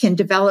can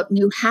develop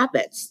new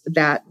habits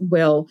that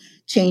will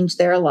change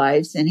their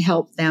lives and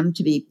help them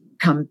to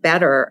become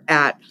better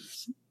at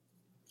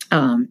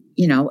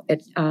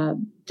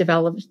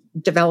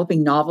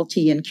developing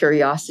novelty and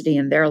curiosity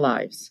in their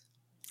lives.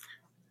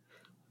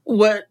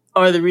 What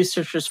are the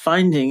researchers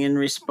finding in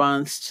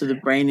response to the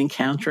brain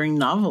encountering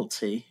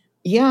novelty?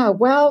 Yeah,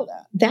 well,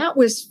 that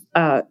was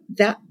that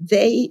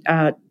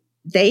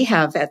they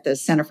have at the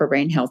Center for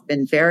Brain Health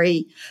been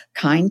very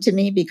kind to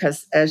me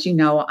because, as you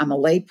know, I'm a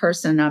lay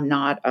person. I'm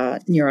not a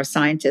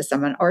neuroscientist.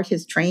 I'm an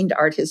trained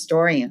art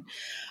historian.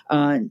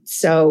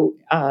 So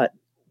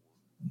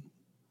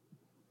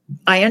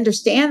I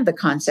understand the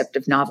concept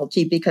of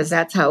novelty because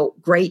that's how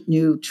great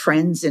new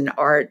trends in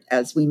art,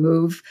 as we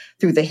move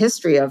through the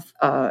history of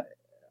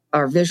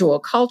our visual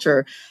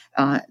culture,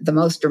 the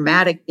most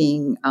dramatic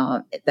being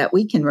that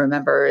we can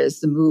remember is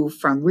the move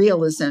from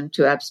realism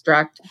to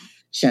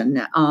abstraction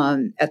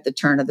at the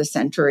turn of the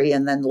century,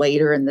 and then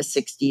later in the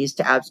 60s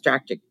to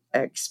abstract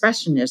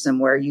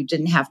expressionism, where you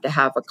didn't have to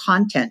have a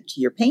content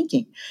to your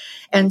painting.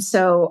 And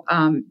so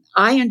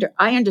I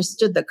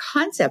understood the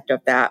concept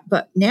of that,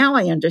 but now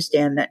I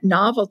understand that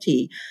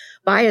novelty,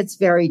 by its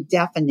very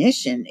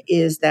definition,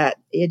 is that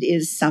it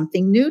is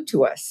something new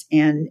to us,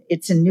 and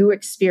it's a new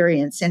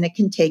experience, and it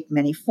can take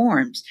many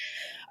forms.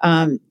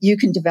 You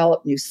can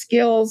develop new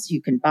skills,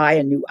 you can buy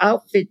a new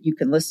outfit, you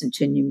can listen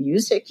to new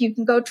music, you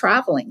can go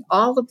traveling.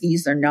 All of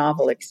these are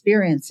novel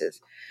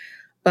experiences.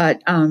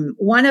 But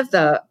one of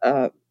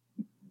the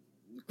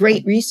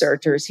great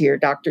researchers here,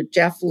 Dr.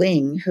 Jeff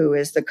Ling, who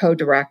is the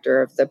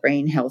co-director of the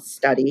Brain Health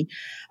Study,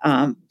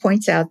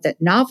 points out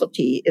that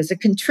novelty is a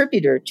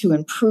contributor to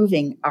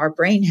improving our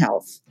brain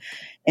health.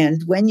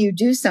 And when you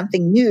do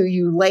something new,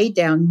 you lay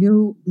down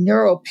new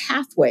neural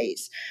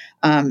pathways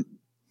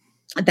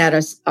that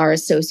are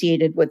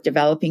associated with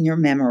developing your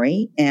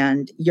memory.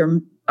 And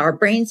our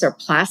brains are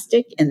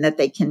plastic in that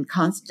they can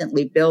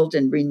constantly build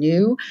and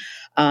renew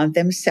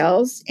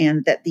themselves,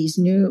 and that these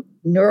new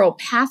neural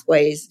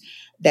pathways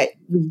that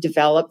we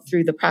develop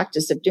through the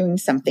practice of doing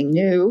something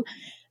new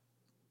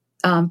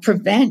can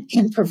prevent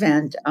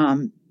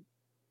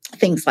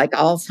things like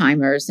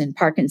Alzheimer's and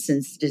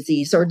Parkinson's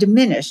disease, or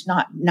diminish,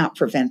 not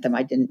prevent them.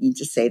 I didn't mean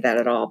to say that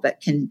at all, but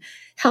can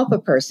help a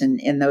person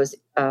in those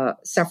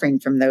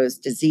suffering from those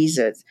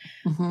diseases,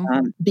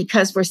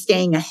 because we're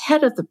staying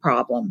ahead of the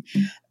problem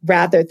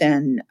rather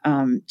than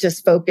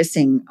just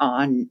focusing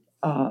on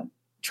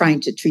trying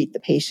to treat the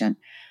patient.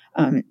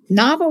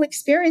 Novel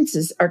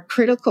experiences are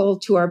critical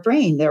to our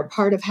brain. They're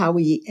part of how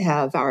we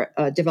have our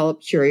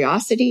developed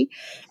curiosity.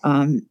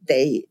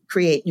 They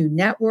create new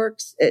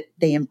networks.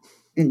 They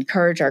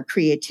encourage our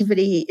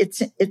creativity.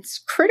 It's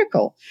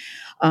critical.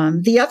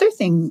 The other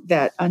thing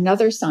that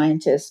another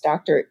scientist,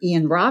 Dr.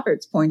 Ian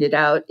Roberts, pointed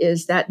out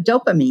is that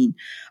dopamine,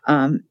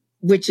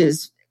 which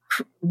is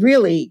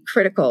really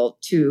critical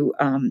to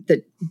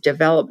the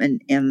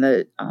development and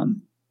the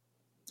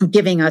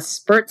giving us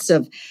spurts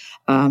of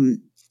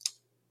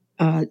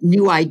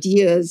new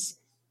ideas,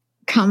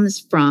 comes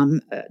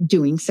from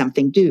doing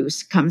something new,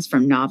 comes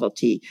from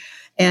novelty.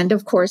 And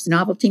of course,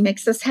 novelty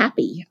makes us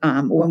happy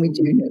when we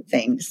do new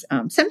things.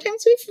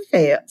 Sometimes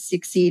we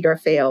succeed or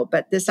fail,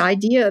 but this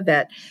idea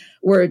that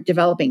we're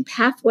developing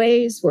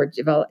pathways, we're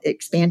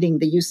expanding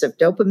the use of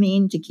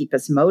dopamine to keep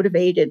us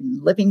motivated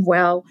and living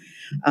well.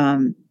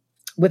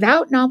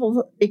 Without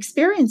novel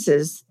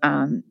experiences,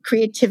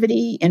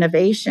 creativity,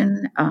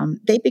 innovation,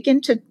 they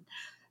begin to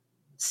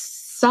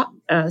stop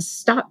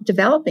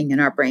developing in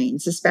our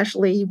brains,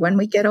 especially when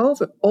we get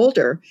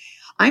older.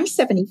 I'm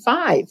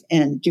 75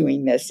 and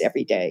doing this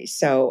every day.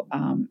 So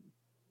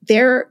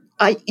their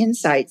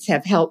insights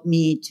have helped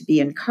me to be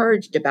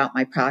encouraged about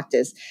my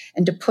practice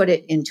and to put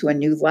it into a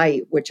new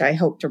light, which I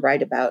hope to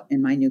write about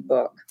in my new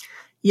book.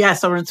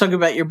 Yes, I want to talk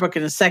about your book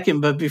in a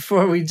second. But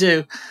before we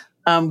do,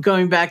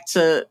 going back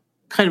to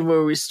kind of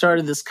where we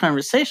started this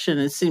conversation,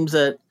 it seems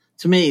that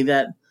to me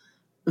that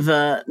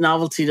the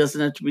novelty doesn't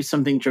have to be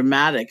something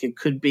dramatic. It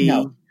could be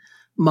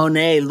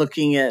Monet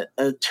looking at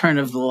a turn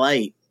of the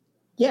light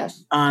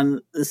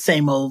on the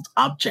same old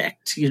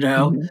object,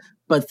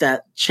 but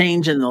that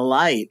change in the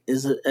light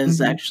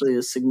is actually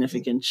a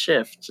significant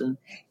shift.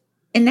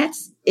 And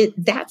that's it.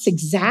 That's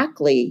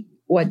exactly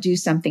what Do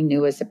Something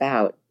New is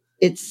about.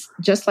 It's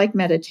just like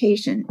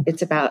meditation.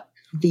 It's about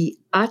the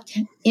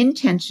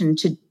intention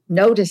to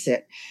notice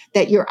it,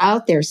 that you're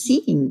out there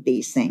seeking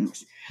these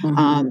things.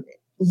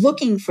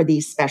 Looking for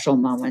these special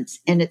moments,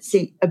 and it's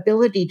the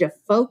ability to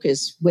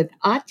focus with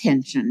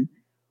attention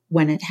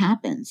when it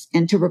happens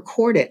and to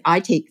record it.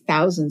 I take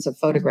thousands of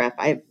photographs.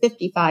 I have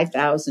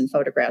 55,000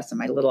 photographs on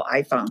my little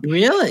iPhone.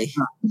 Really?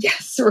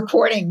 Yes,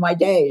 recording my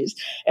days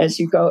as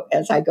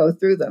I go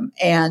through them.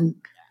 And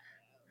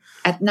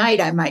at night,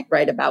 I might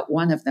write about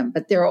one of them,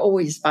 but there are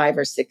always 5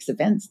 or 6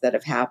 events that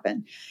have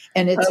happened.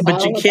 And it's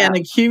but you can't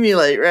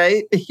accumulate,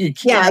 right? You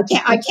can't.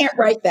 Yeah, I can't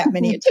write that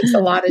many. It takes a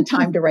lot of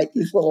time to write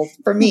these little.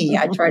 For me,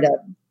 I try to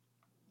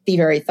be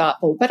very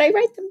thoughtful, but I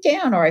write them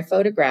down or I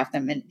photograph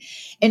them, and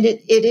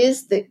it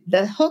is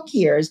the hook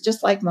here is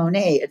just like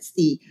Monet. It's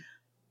the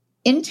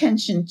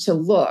intention to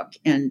look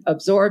and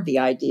absorb the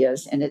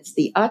ideas, and it's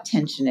the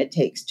attention it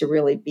takes to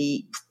really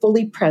be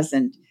fully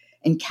present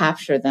and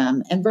capture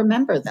them and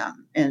remember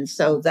them. And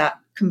so that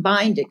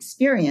combined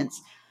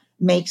experience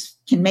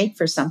can make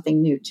for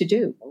something new to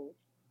do.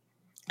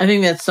 I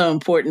think that's so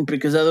important,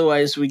 because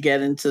otherwise we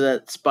get into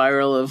that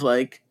spiral of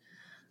like,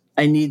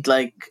 I need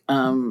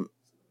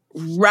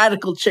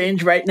radical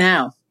change right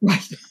now.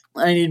 Right.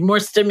 I need more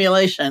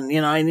stimulation.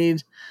 I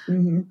need,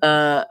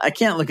 I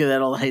can't look at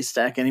that old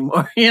haystack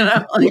anymore.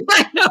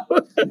 I know.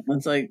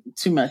 It's like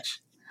too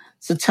much.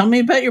 So tell me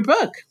about your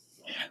book.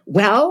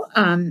 Well,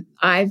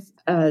 I've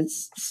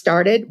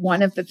started.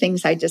 One of the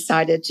things I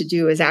decided to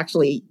do is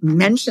actually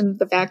mention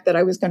the fact that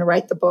I was going to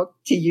write the book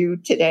to you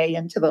today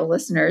and to the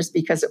listeners,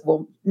 because it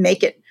will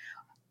make it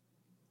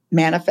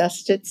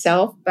manifest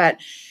itself. But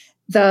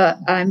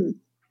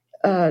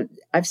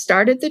I've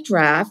started the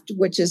draft,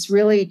 which is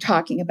really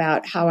talking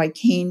about how I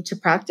came to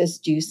practice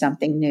Do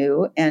Something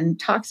New, and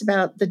talks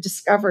about the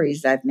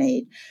discoveries I've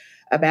made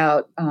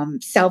about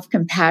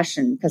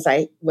self-compassion, because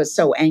I was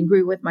so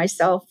angry with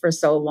myself for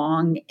so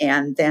long,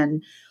 and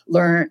then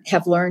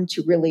have learned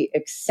to really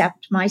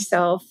accept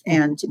myself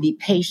and to be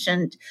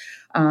patient,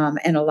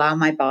 and allow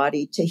my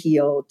body to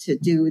heal, to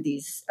do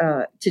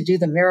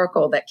the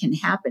miracle that can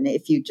happen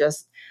if you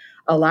just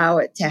allow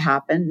it to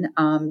happen,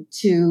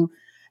 to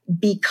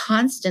be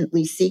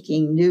constantly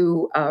seeking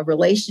new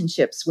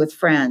relationships with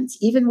friends,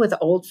 even with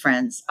old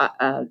friends.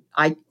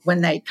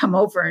 When they come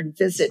over and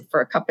visit for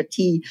a cup of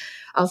tea,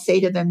 I'll say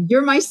to them,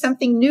 "You're my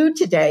something new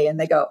today." And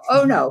they go,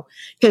 "Oh no,"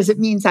 because it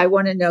means I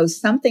want to know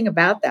something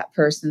about that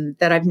person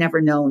that I've never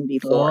known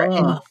before. Oh.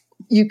 And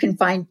you can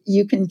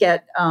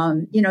get,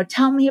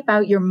 tell me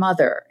about your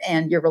mother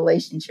and your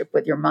relationship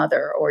with your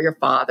mother or your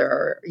father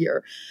or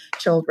your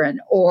children,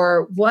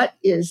 or what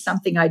is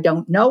something I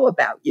don't know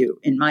about you.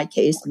 In my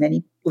case,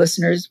 many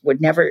listeners would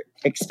never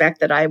expect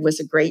that I was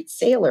a great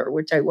sailor,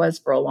 which I was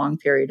for a long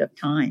period of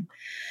time.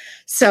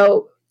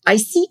 So I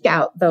seek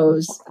out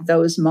those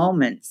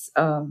moments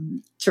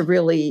to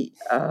really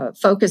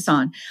focus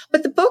on.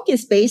 But the book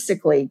is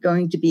basically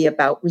going to be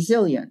about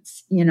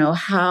resilience,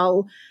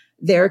 how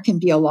there can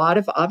be a lot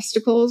of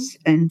obstacles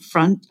in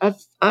front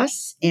of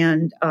us,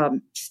 and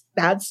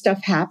bad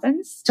stuff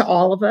happens to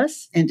all of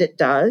us, and it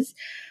does.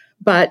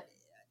 But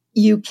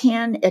you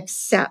can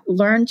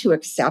learn to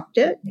accept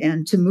it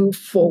and to move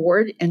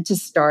forward and to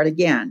start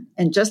again.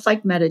 And just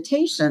like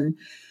meditation,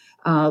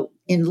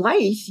 in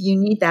life, you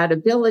need that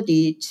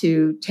ability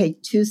to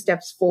take 2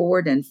 steps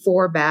forward and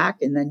 4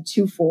 back, and then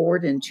 2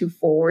 forward and 2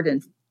 forward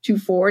and 2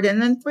 forward,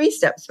 and then 3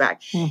 steps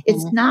back. Mm-hmm.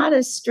 It's not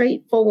a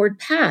straightforward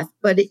path,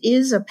 but it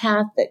is a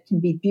path that can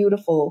be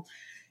beautiful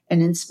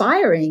and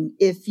inspiring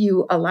if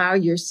you allow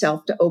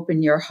yourself to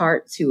open your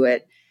heart to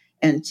it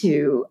and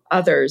to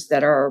others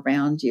that are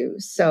around you.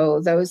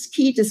 So those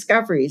key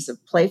discoveries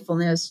of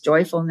playfulness,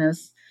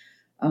 joyfulness,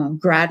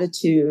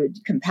 gratitude,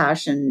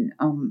 compassion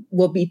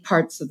will be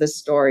parts of the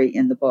story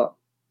in the book.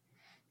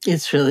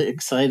 It's really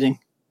exciting.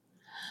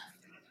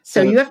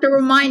 So you have to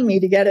remind me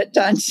to get it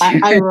done.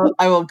 I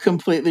will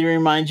completely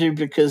remind you,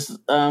 because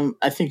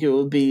I think it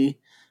will be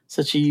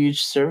such a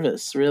huge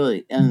service,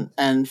 really,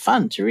 and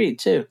fun to read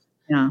too.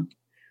 Yeah.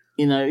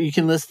 You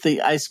can list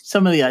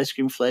some of the ice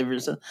cream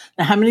flavors.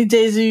 Now, how many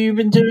days have you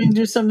been doing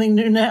Do Something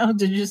New now,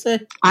 did you say?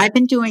 I've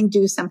been doing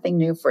Do Something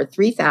New for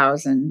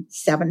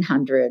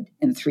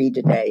 3,703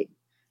 today.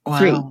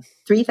 Wow.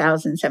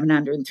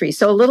 3,703.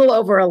 So a little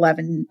over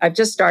 11. I've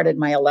just started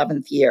my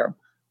 11th year.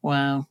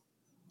 Wow.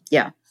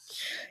 Yeah.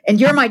 And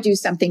you're my Do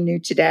Something New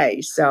today.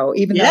 So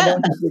even though I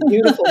don't have your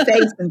beautiful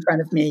face in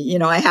front of me,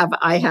 I have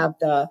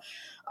the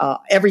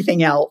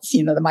everything else,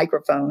 the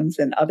microphones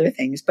and other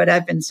things. But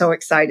I've been so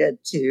excited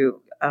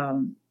to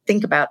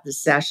think about this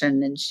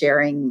session and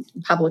sharing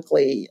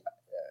publicly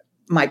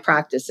my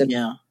practice.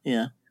 Yeah.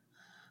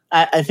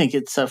 I think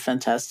it's so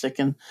fantastic.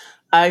 And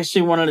I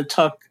actually wanted to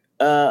talk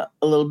a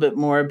little bit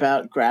more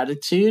about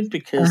gratitude,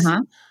 because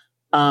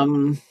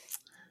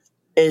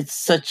it's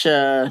such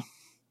a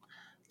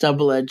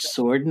double-edged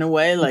sword in a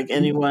way. Like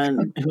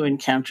anyone who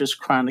encounters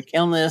chronic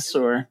illness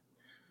or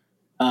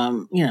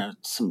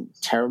some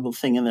terrible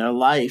thing in their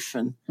life,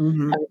 and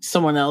having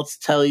someone else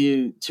tell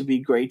you to be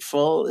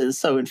grateful is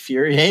so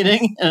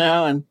infuriating,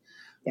 and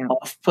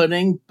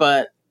off-putting.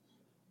 But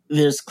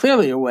there's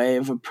clearly a way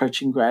of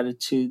approaching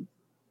gratitude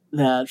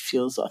that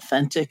feels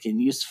authentic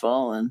and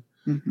useful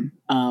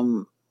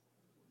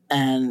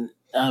and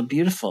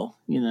beautiful,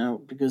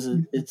 because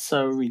it's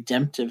so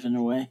redemptive in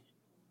a way.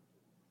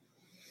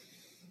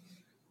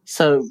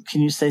 So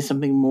can you say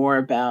something more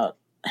about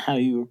how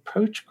you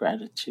approach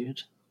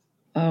gratitude?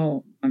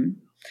 Oh,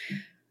 I'm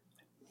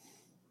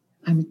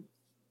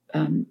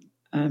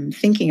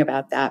thinking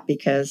about that,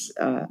 because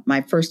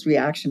my first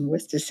reaction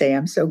was to say,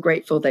 I'm so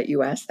grateful that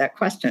you asked that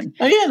question.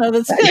 Oh, yeah, no,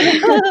 that's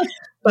good.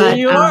 But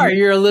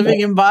you're a living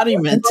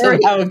embodiment of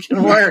how it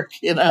can work,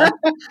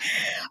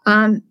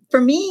 For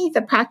me,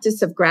 the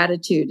practice of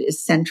gratitude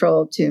is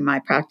central to my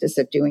practice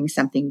of doing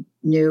something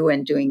new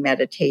and doing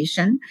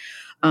meditation.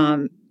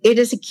 It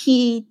is a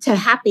key to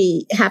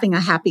having a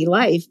happy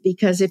life,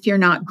 because if you're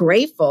not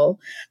grateful,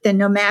 then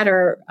no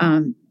matter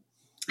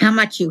how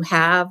much you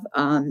have,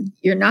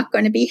 you're not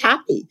going to be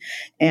happy.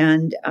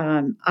 And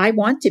I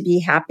want to be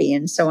happy,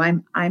 and so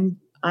I'm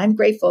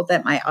grateful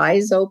that my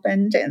eyes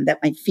opened and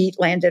that my feet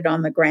landed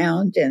on the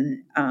ground,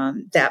 and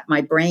that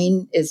my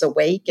brain is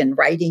awake and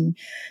writing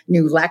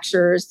new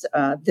lectures.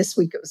 This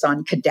week it was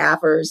on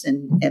cadavers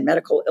and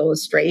medical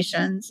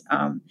illustrations.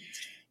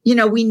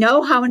 We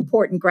know how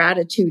important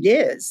gratitude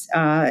is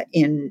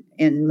in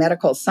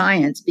medical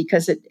science,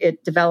 because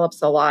it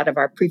develops a lot of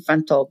our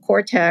prefrontal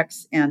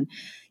cortex, and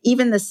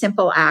even the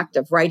simple act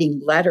of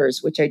writing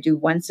letters, which I do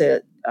once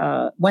a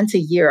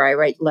year. I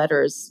write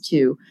letters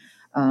to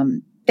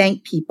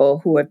thank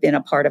people who have been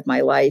a part of my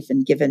life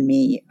and given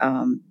me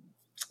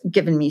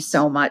given me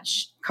so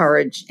much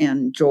courage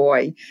and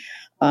joy.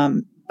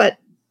 But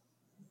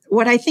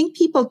what I think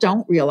people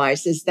don't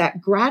realize is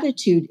that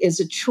gratitude is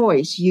a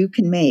choice you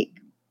can make.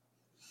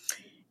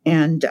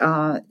 And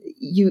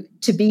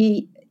to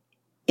be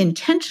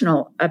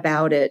intentional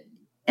about it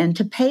and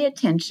to pay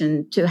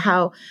attention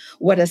to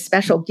what a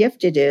special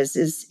gift it is,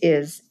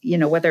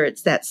 whether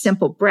it's that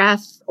simple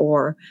breath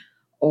or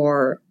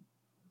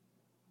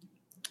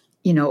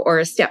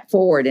a step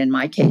forward, in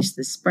my case,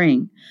 this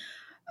spring.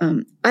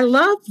 I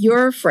love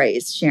your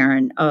phrase,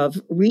 Sharon,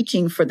 of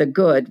reaching for the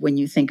good when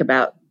you think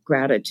about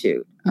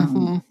gratitude.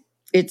 Mm-hmm.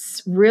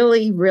 It's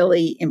really,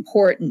 really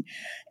important.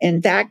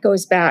 And that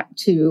goes back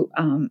to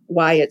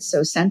why it's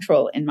so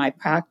central in my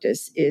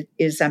practice.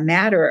 It's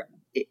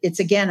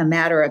again a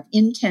matter of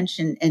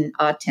intention and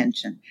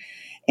attention.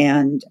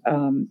 And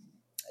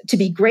to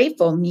be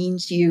grateful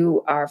means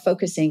you are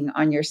focusing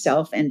on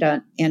yourself and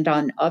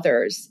on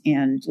others.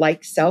 And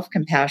like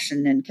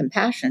self-compassion and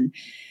compassion,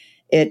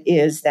 it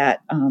is that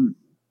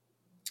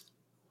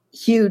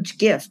huge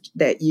gift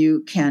that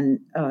you can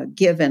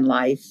give in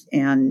life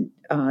and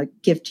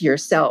give to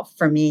yourself.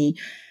 For me,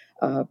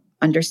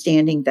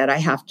 understanding that I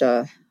have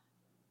to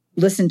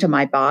listen to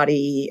my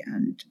body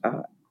and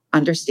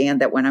understand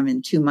that when I'm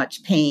in too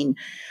much pain,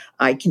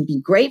 I can be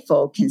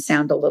grateful can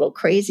sound a little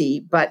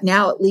crazy, but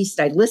now at least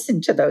I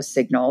listen to those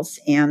signals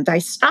and I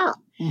stop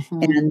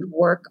and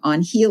work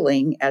on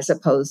healing as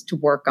opposed to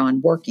work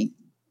on working.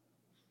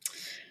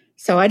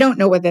 So I don't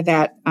know whether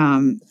that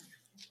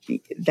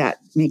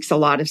makes a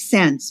lot of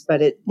sense,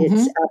 but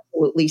it's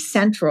absolutely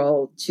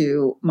central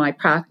to my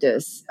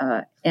practice.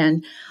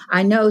 And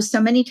I know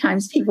so many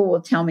times people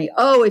will tell me,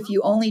 "Oh, if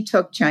you only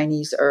took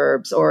Chinese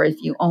herbs, or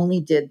if you only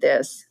did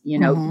this, you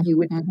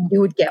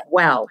would get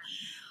well."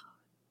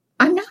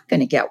 I'm not going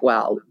to get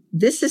well.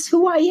 This is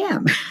who I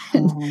am.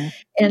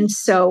 And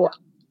so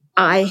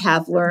I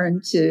have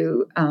learned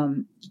to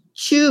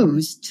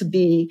choose to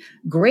be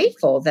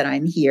grateful that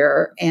I'm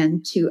here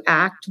and to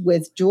act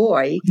with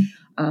joy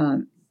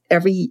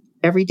every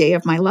day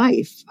of my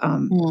life.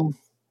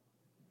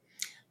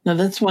 No,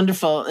 that's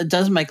wonderful. It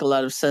does make a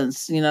lot of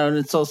sense, and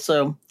it's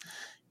also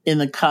in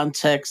the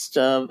context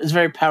of, it's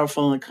very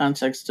powerful in the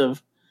context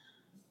of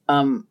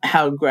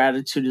how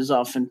gratitude is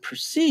often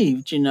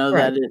perceived, right.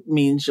 That it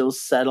means you'll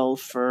settle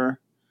for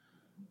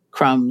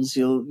crumbs,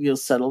 you'll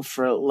settle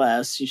for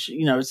less.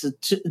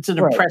 It's an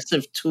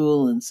oppressive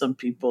tool in some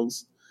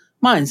people's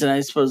minds, and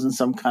I suppose in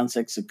some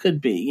contexts it could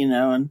be,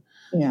 and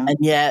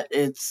yet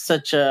it's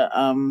such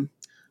a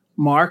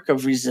mark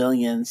of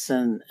resilience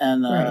and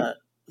right.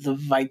 The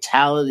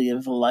vitality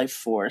of the life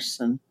force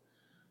and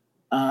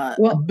a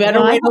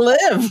better way to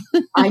live.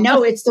 I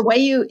know it's the way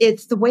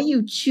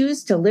you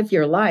choose to live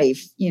your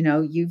life.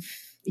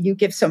 You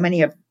give so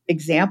many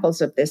examples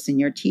of this in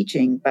your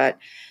teaching, but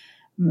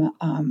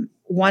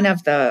one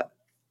of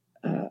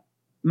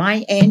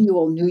my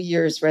annual New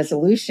Year's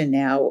resolution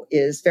now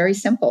is very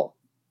simple: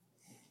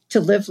 to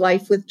live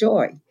life with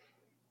joy.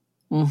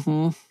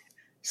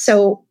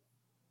 So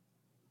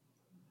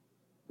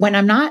when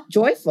I'm not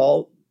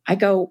joyful, I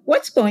go,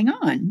 "What's going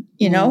on?"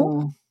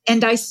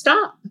 And I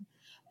stop.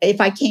 If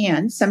I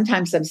can.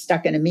 Sometimes I'm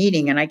stuck in a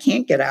meeting and I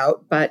can't get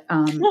out, but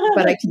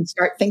I can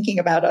start thinking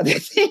about other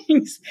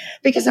things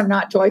because I'm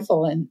not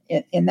joyful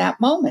in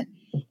that moment.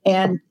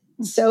 And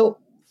so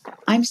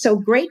I'm so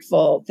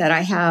grateful that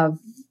I have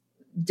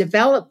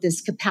developed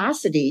this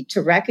capacity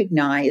to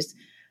recognize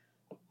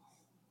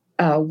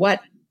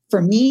what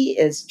for me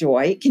is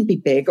joy. It can be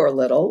big or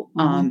little,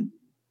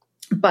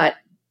 but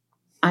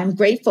I'm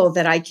grateful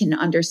that I can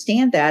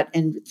understand that.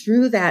 And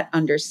through that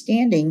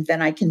understanding,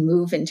 then I can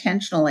move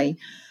intentionally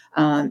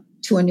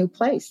to a new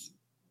place.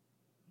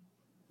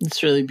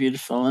 It's really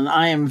beautiful. And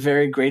I am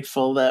very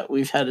grateful that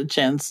we've had a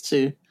chance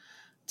to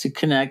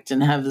connect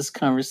and have this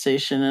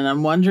conversation. And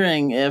I'm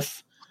wondering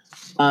if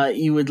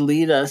you would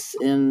lead us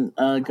in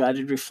a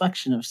guided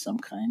reflection of some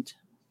kind.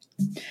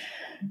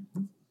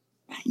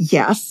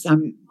 Yes,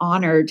 I'm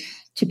honored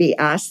to be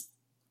asked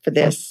for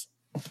this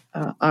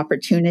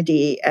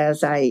opportunity.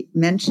 As I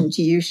mentioned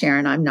to you,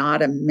 Sharon, I'm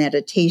not a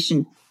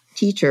meditation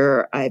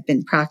teacher. I've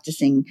been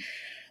practicing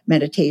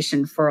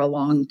meditation for a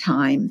long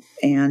time,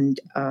 and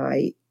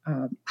I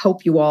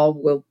hope you all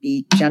will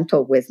be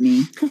gentle with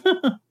me.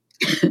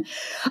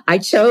 I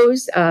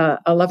chose a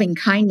loving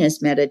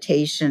kindness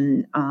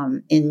meditation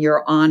in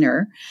your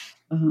honor,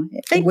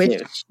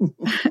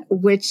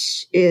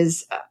 which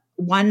is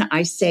one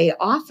I say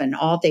often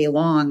all day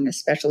long,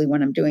 especially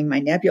when I'm doing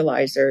my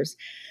nebulizers,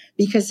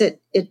 because it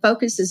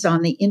focuses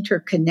on the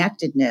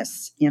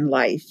interconnectedness in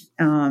life.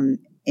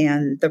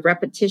 And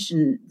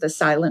the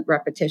silent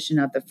repetition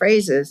of the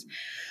phrases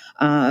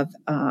of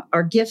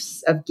our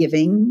gifts of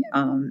giving,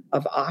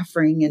 of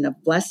offering, and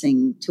of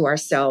blessing to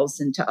ourselves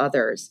and to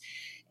others.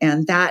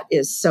 And that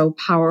is so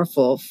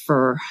powerful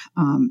for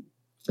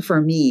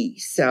me.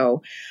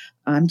 So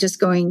I'm just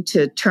going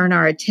to turn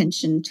our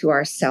attention to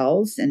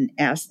ourselves and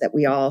ask that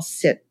we all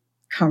sit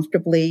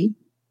comfortably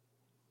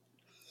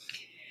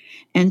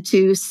And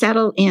to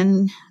settle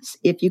in,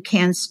 if you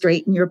can,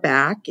 straighten your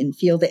back and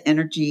feel the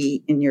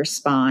energy in your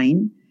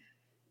spine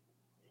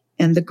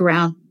and the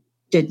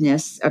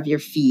groundedness of your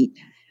feet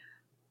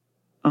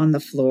on the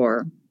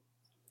floor.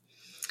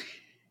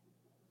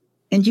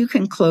 And you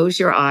can close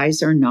your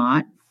eyes or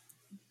not,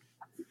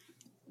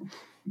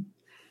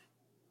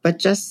 but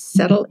just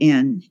settle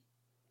in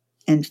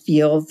and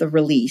feel the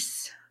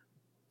release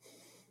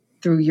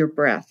through your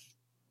breath.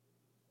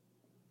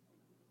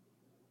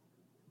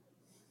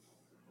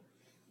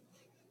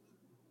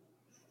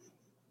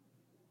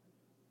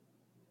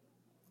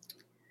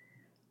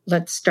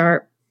 Let's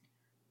start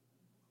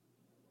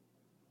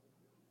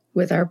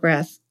with our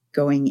breath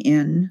going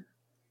in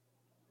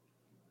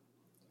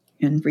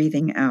and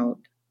breathing out.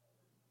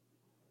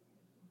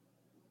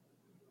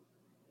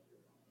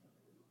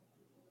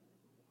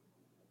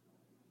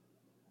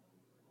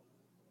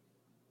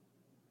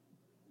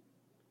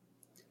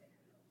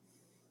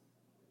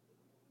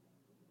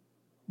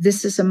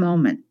 This is a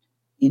moment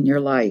in your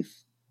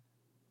life,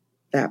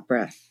 that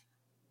breath.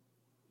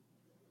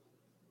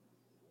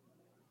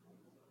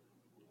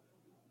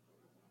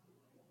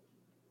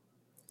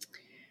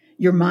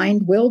 Your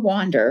mind will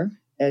wander,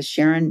 as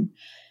Sharon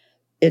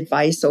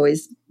advice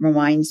always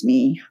reminds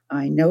me.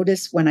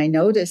 When I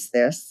notice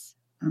this,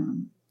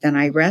 then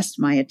I rest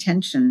my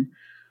attention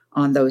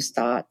on those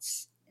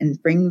thoughts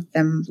and bring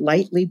them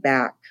lightly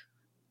back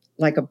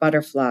like a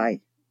butterfly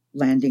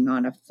landing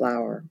on a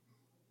flower.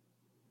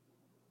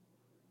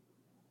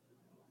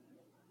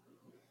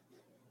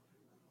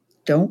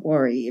 Don't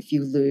worry if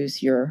you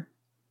lose your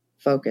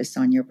focus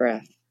on your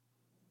breath.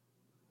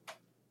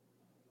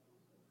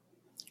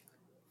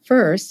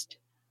 First,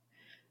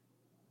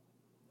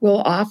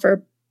 we'll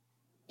offer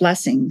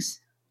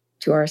blessings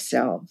to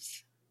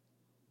ourselves.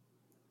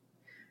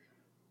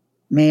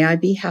 May I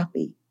be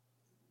happy.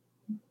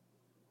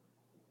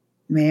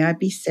 May I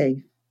be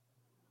safe.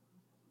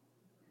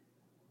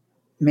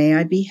 May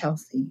I be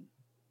healthy.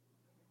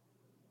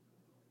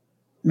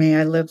 May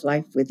I live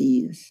life with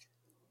ease.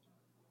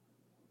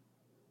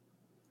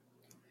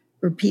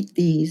 Repeat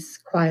these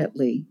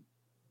quietly.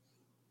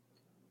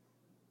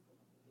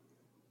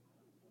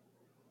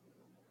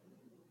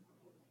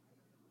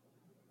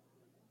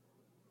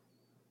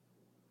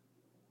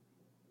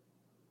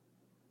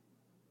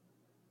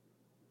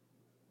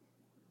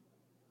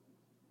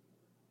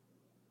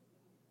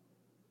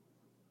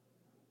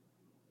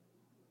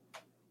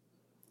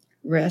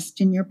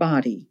 Rest in your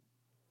body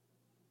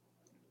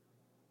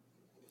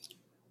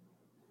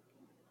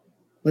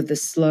with the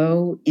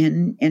slow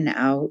in and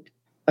out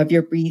of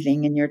your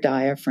breathing in your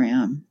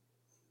diaphragm.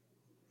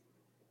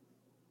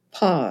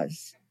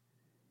 Pause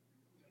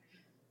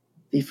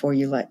before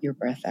you let your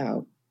breath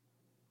out.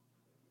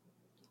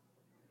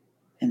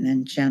 And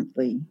then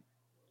gently,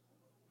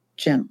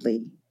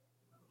 gently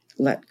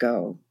let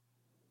go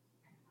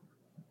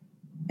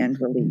and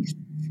release.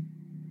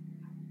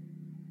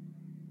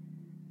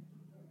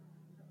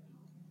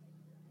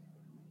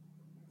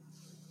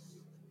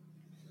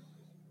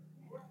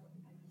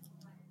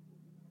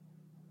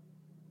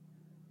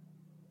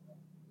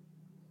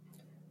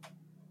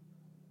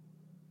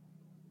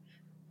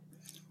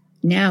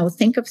 Now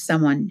think of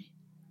someone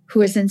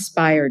who has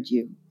inspired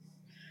you,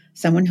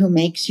 someone who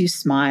makes you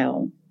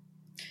smile,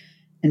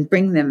 and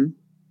bring them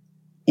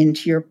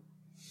into your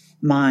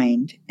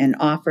mind and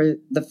offer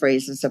the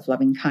phrases of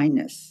loving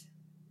kindness.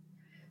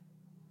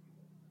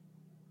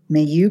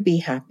 May you be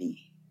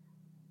happy.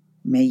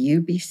 May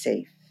you be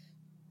safe.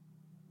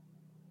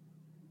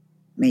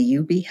 May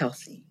you be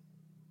healthy.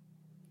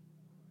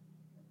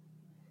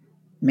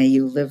 May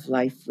you live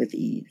life with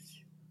ease.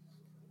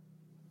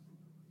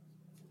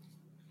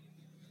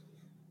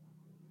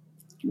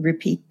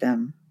 Repeat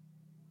them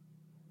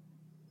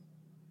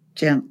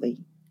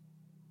gently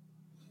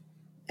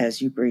as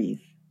you breathe.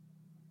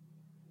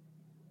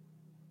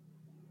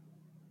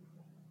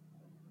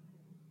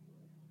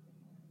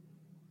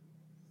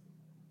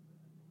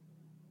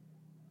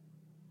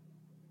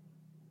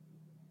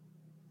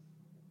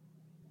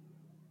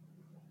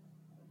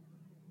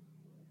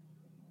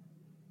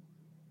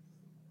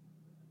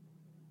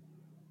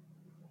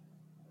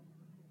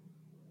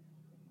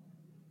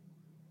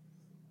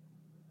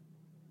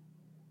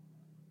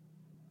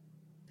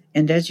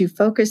 And as you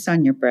focus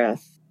on your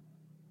breath,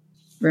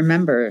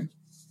 remember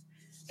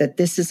that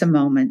this is a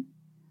moment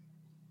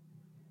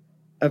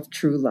of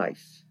true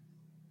life.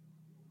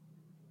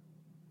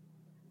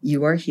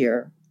 You are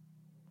here.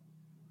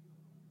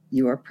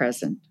 You are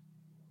present.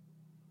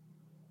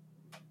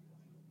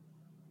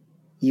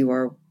 You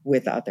are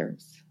with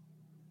others.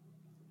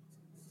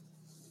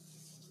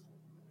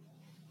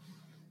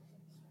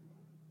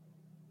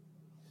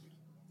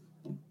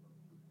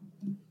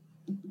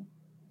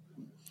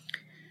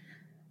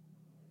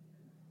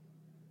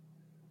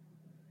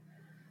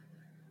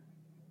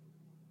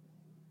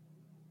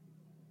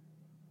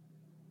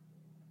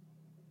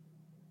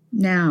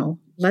 Now,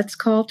 let's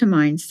call to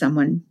mind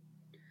someone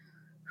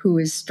who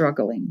is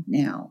struggling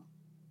now.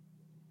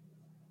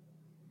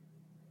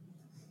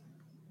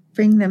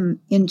 Bring them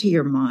into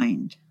your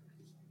mind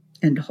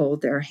and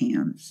hold their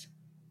hands.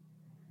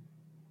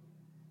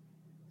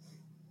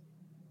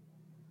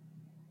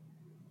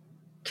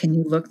 Can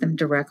you look them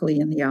directly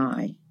in the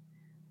eye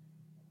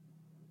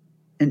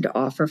and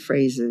offer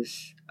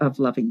phrases of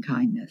loving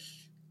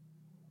kindness?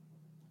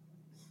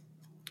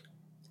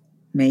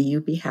 May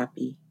you be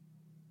happy.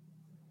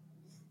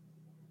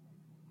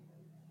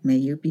 May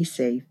you be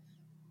safe.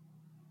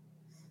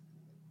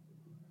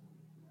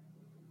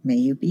 May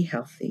you be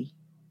healthy.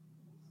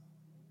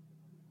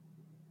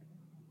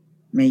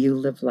 May you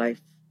live life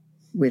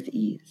with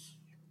ease.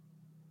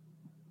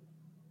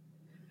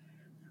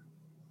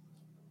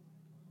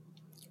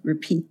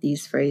 Repeat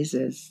these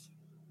phrases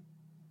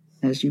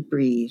as you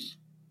breathe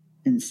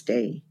and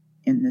stay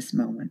in this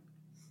moment.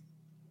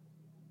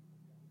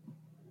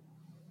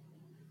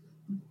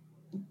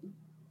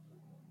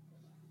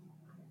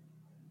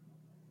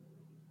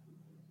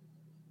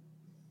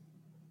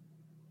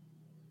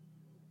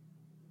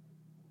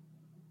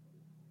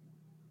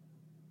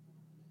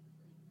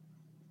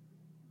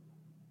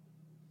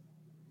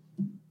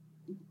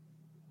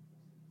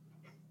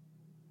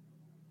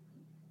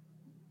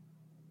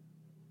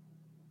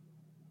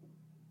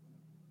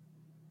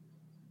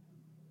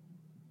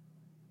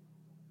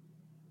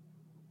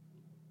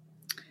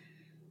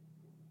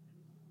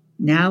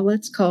 Now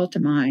let's call to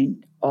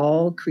mind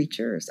all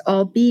creatures,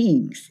 all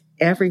beings,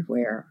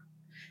 everywhere,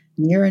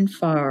 near and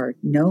far,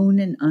 known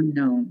and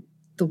unknown,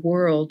 the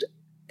world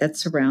that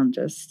surrounds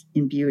us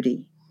in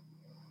beauty.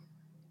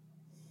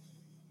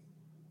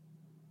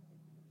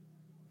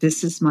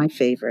 This is my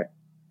favorite.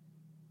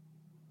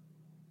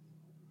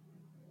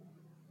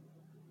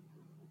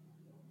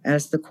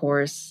 As the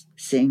chorus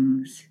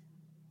sings,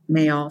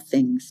 may all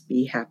things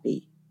be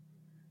happy.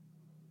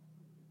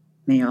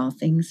 May all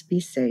things be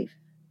safe.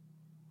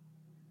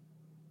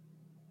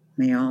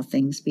 May all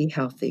things be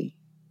healthy.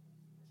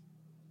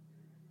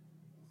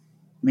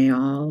 May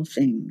all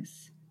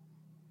things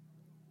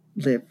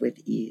live with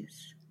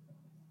ease.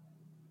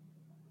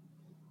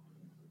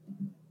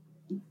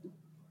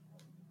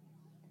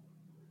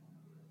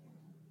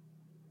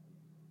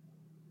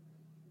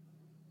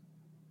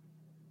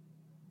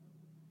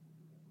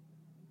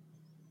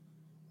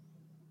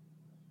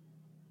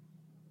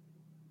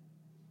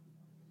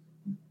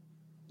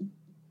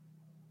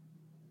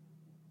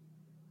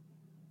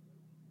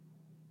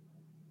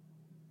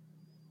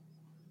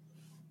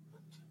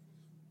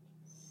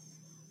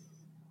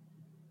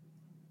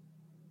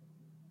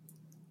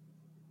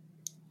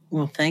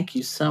 Well, thank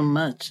you so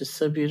much. It's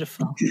so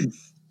beautiful.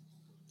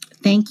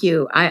 Thank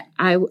you.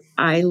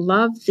 I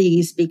love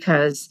these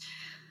because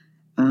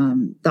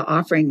the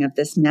offering of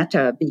this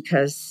metta,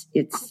 because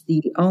it's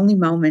the only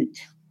moment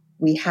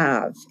we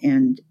have,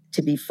 and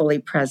to be fully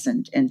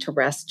present and to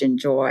rest in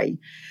joy.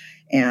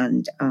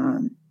 And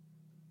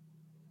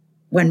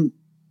when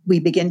we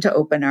begin to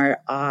open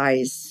our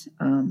eyes,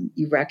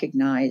 you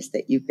recognize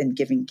that you've been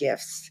giving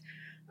gifts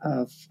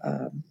of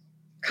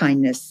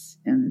kindness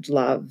and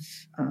love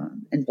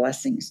and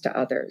blessings to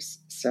others.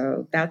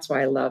 So that's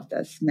why I love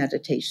this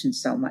meditation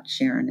so much,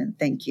 Sharon. And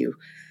thank you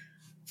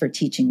for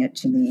teaching it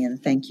to me. And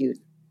thank you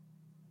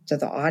to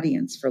the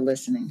audience for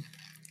listening.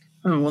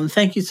 Oh, well,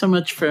 thank you so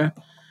much for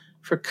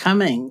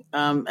coming.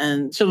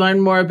 And to learn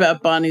more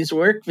about Bonnie's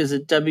work,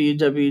 visit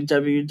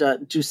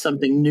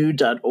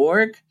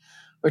www.dosomethingnew.org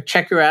or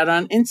check her out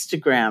on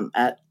Instagram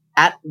at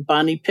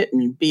Bonnie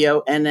Pitman,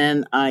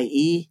 BonniePitman.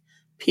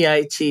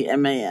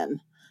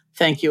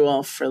 Thank you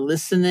all for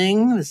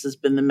listening. This has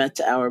been the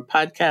Metta Hour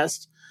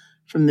podcast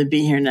from the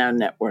Be Here Now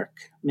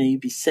Network. May you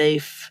be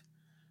safe,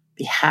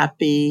 be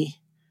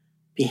happy,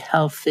 be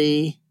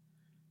healthy,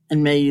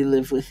 and may you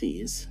live with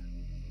ease.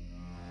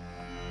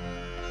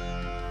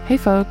 Hey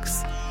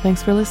folks,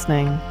 thanks for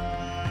listening.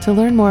 To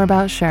learn more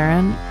about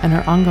Sharon and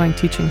her ongoing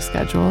teaching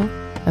schedule,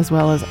 as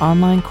well as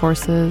online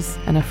courses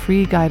and a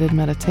free guided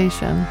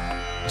meditation,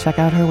 check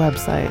out her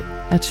website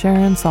at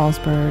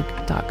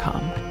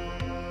SharonSalzberg.com.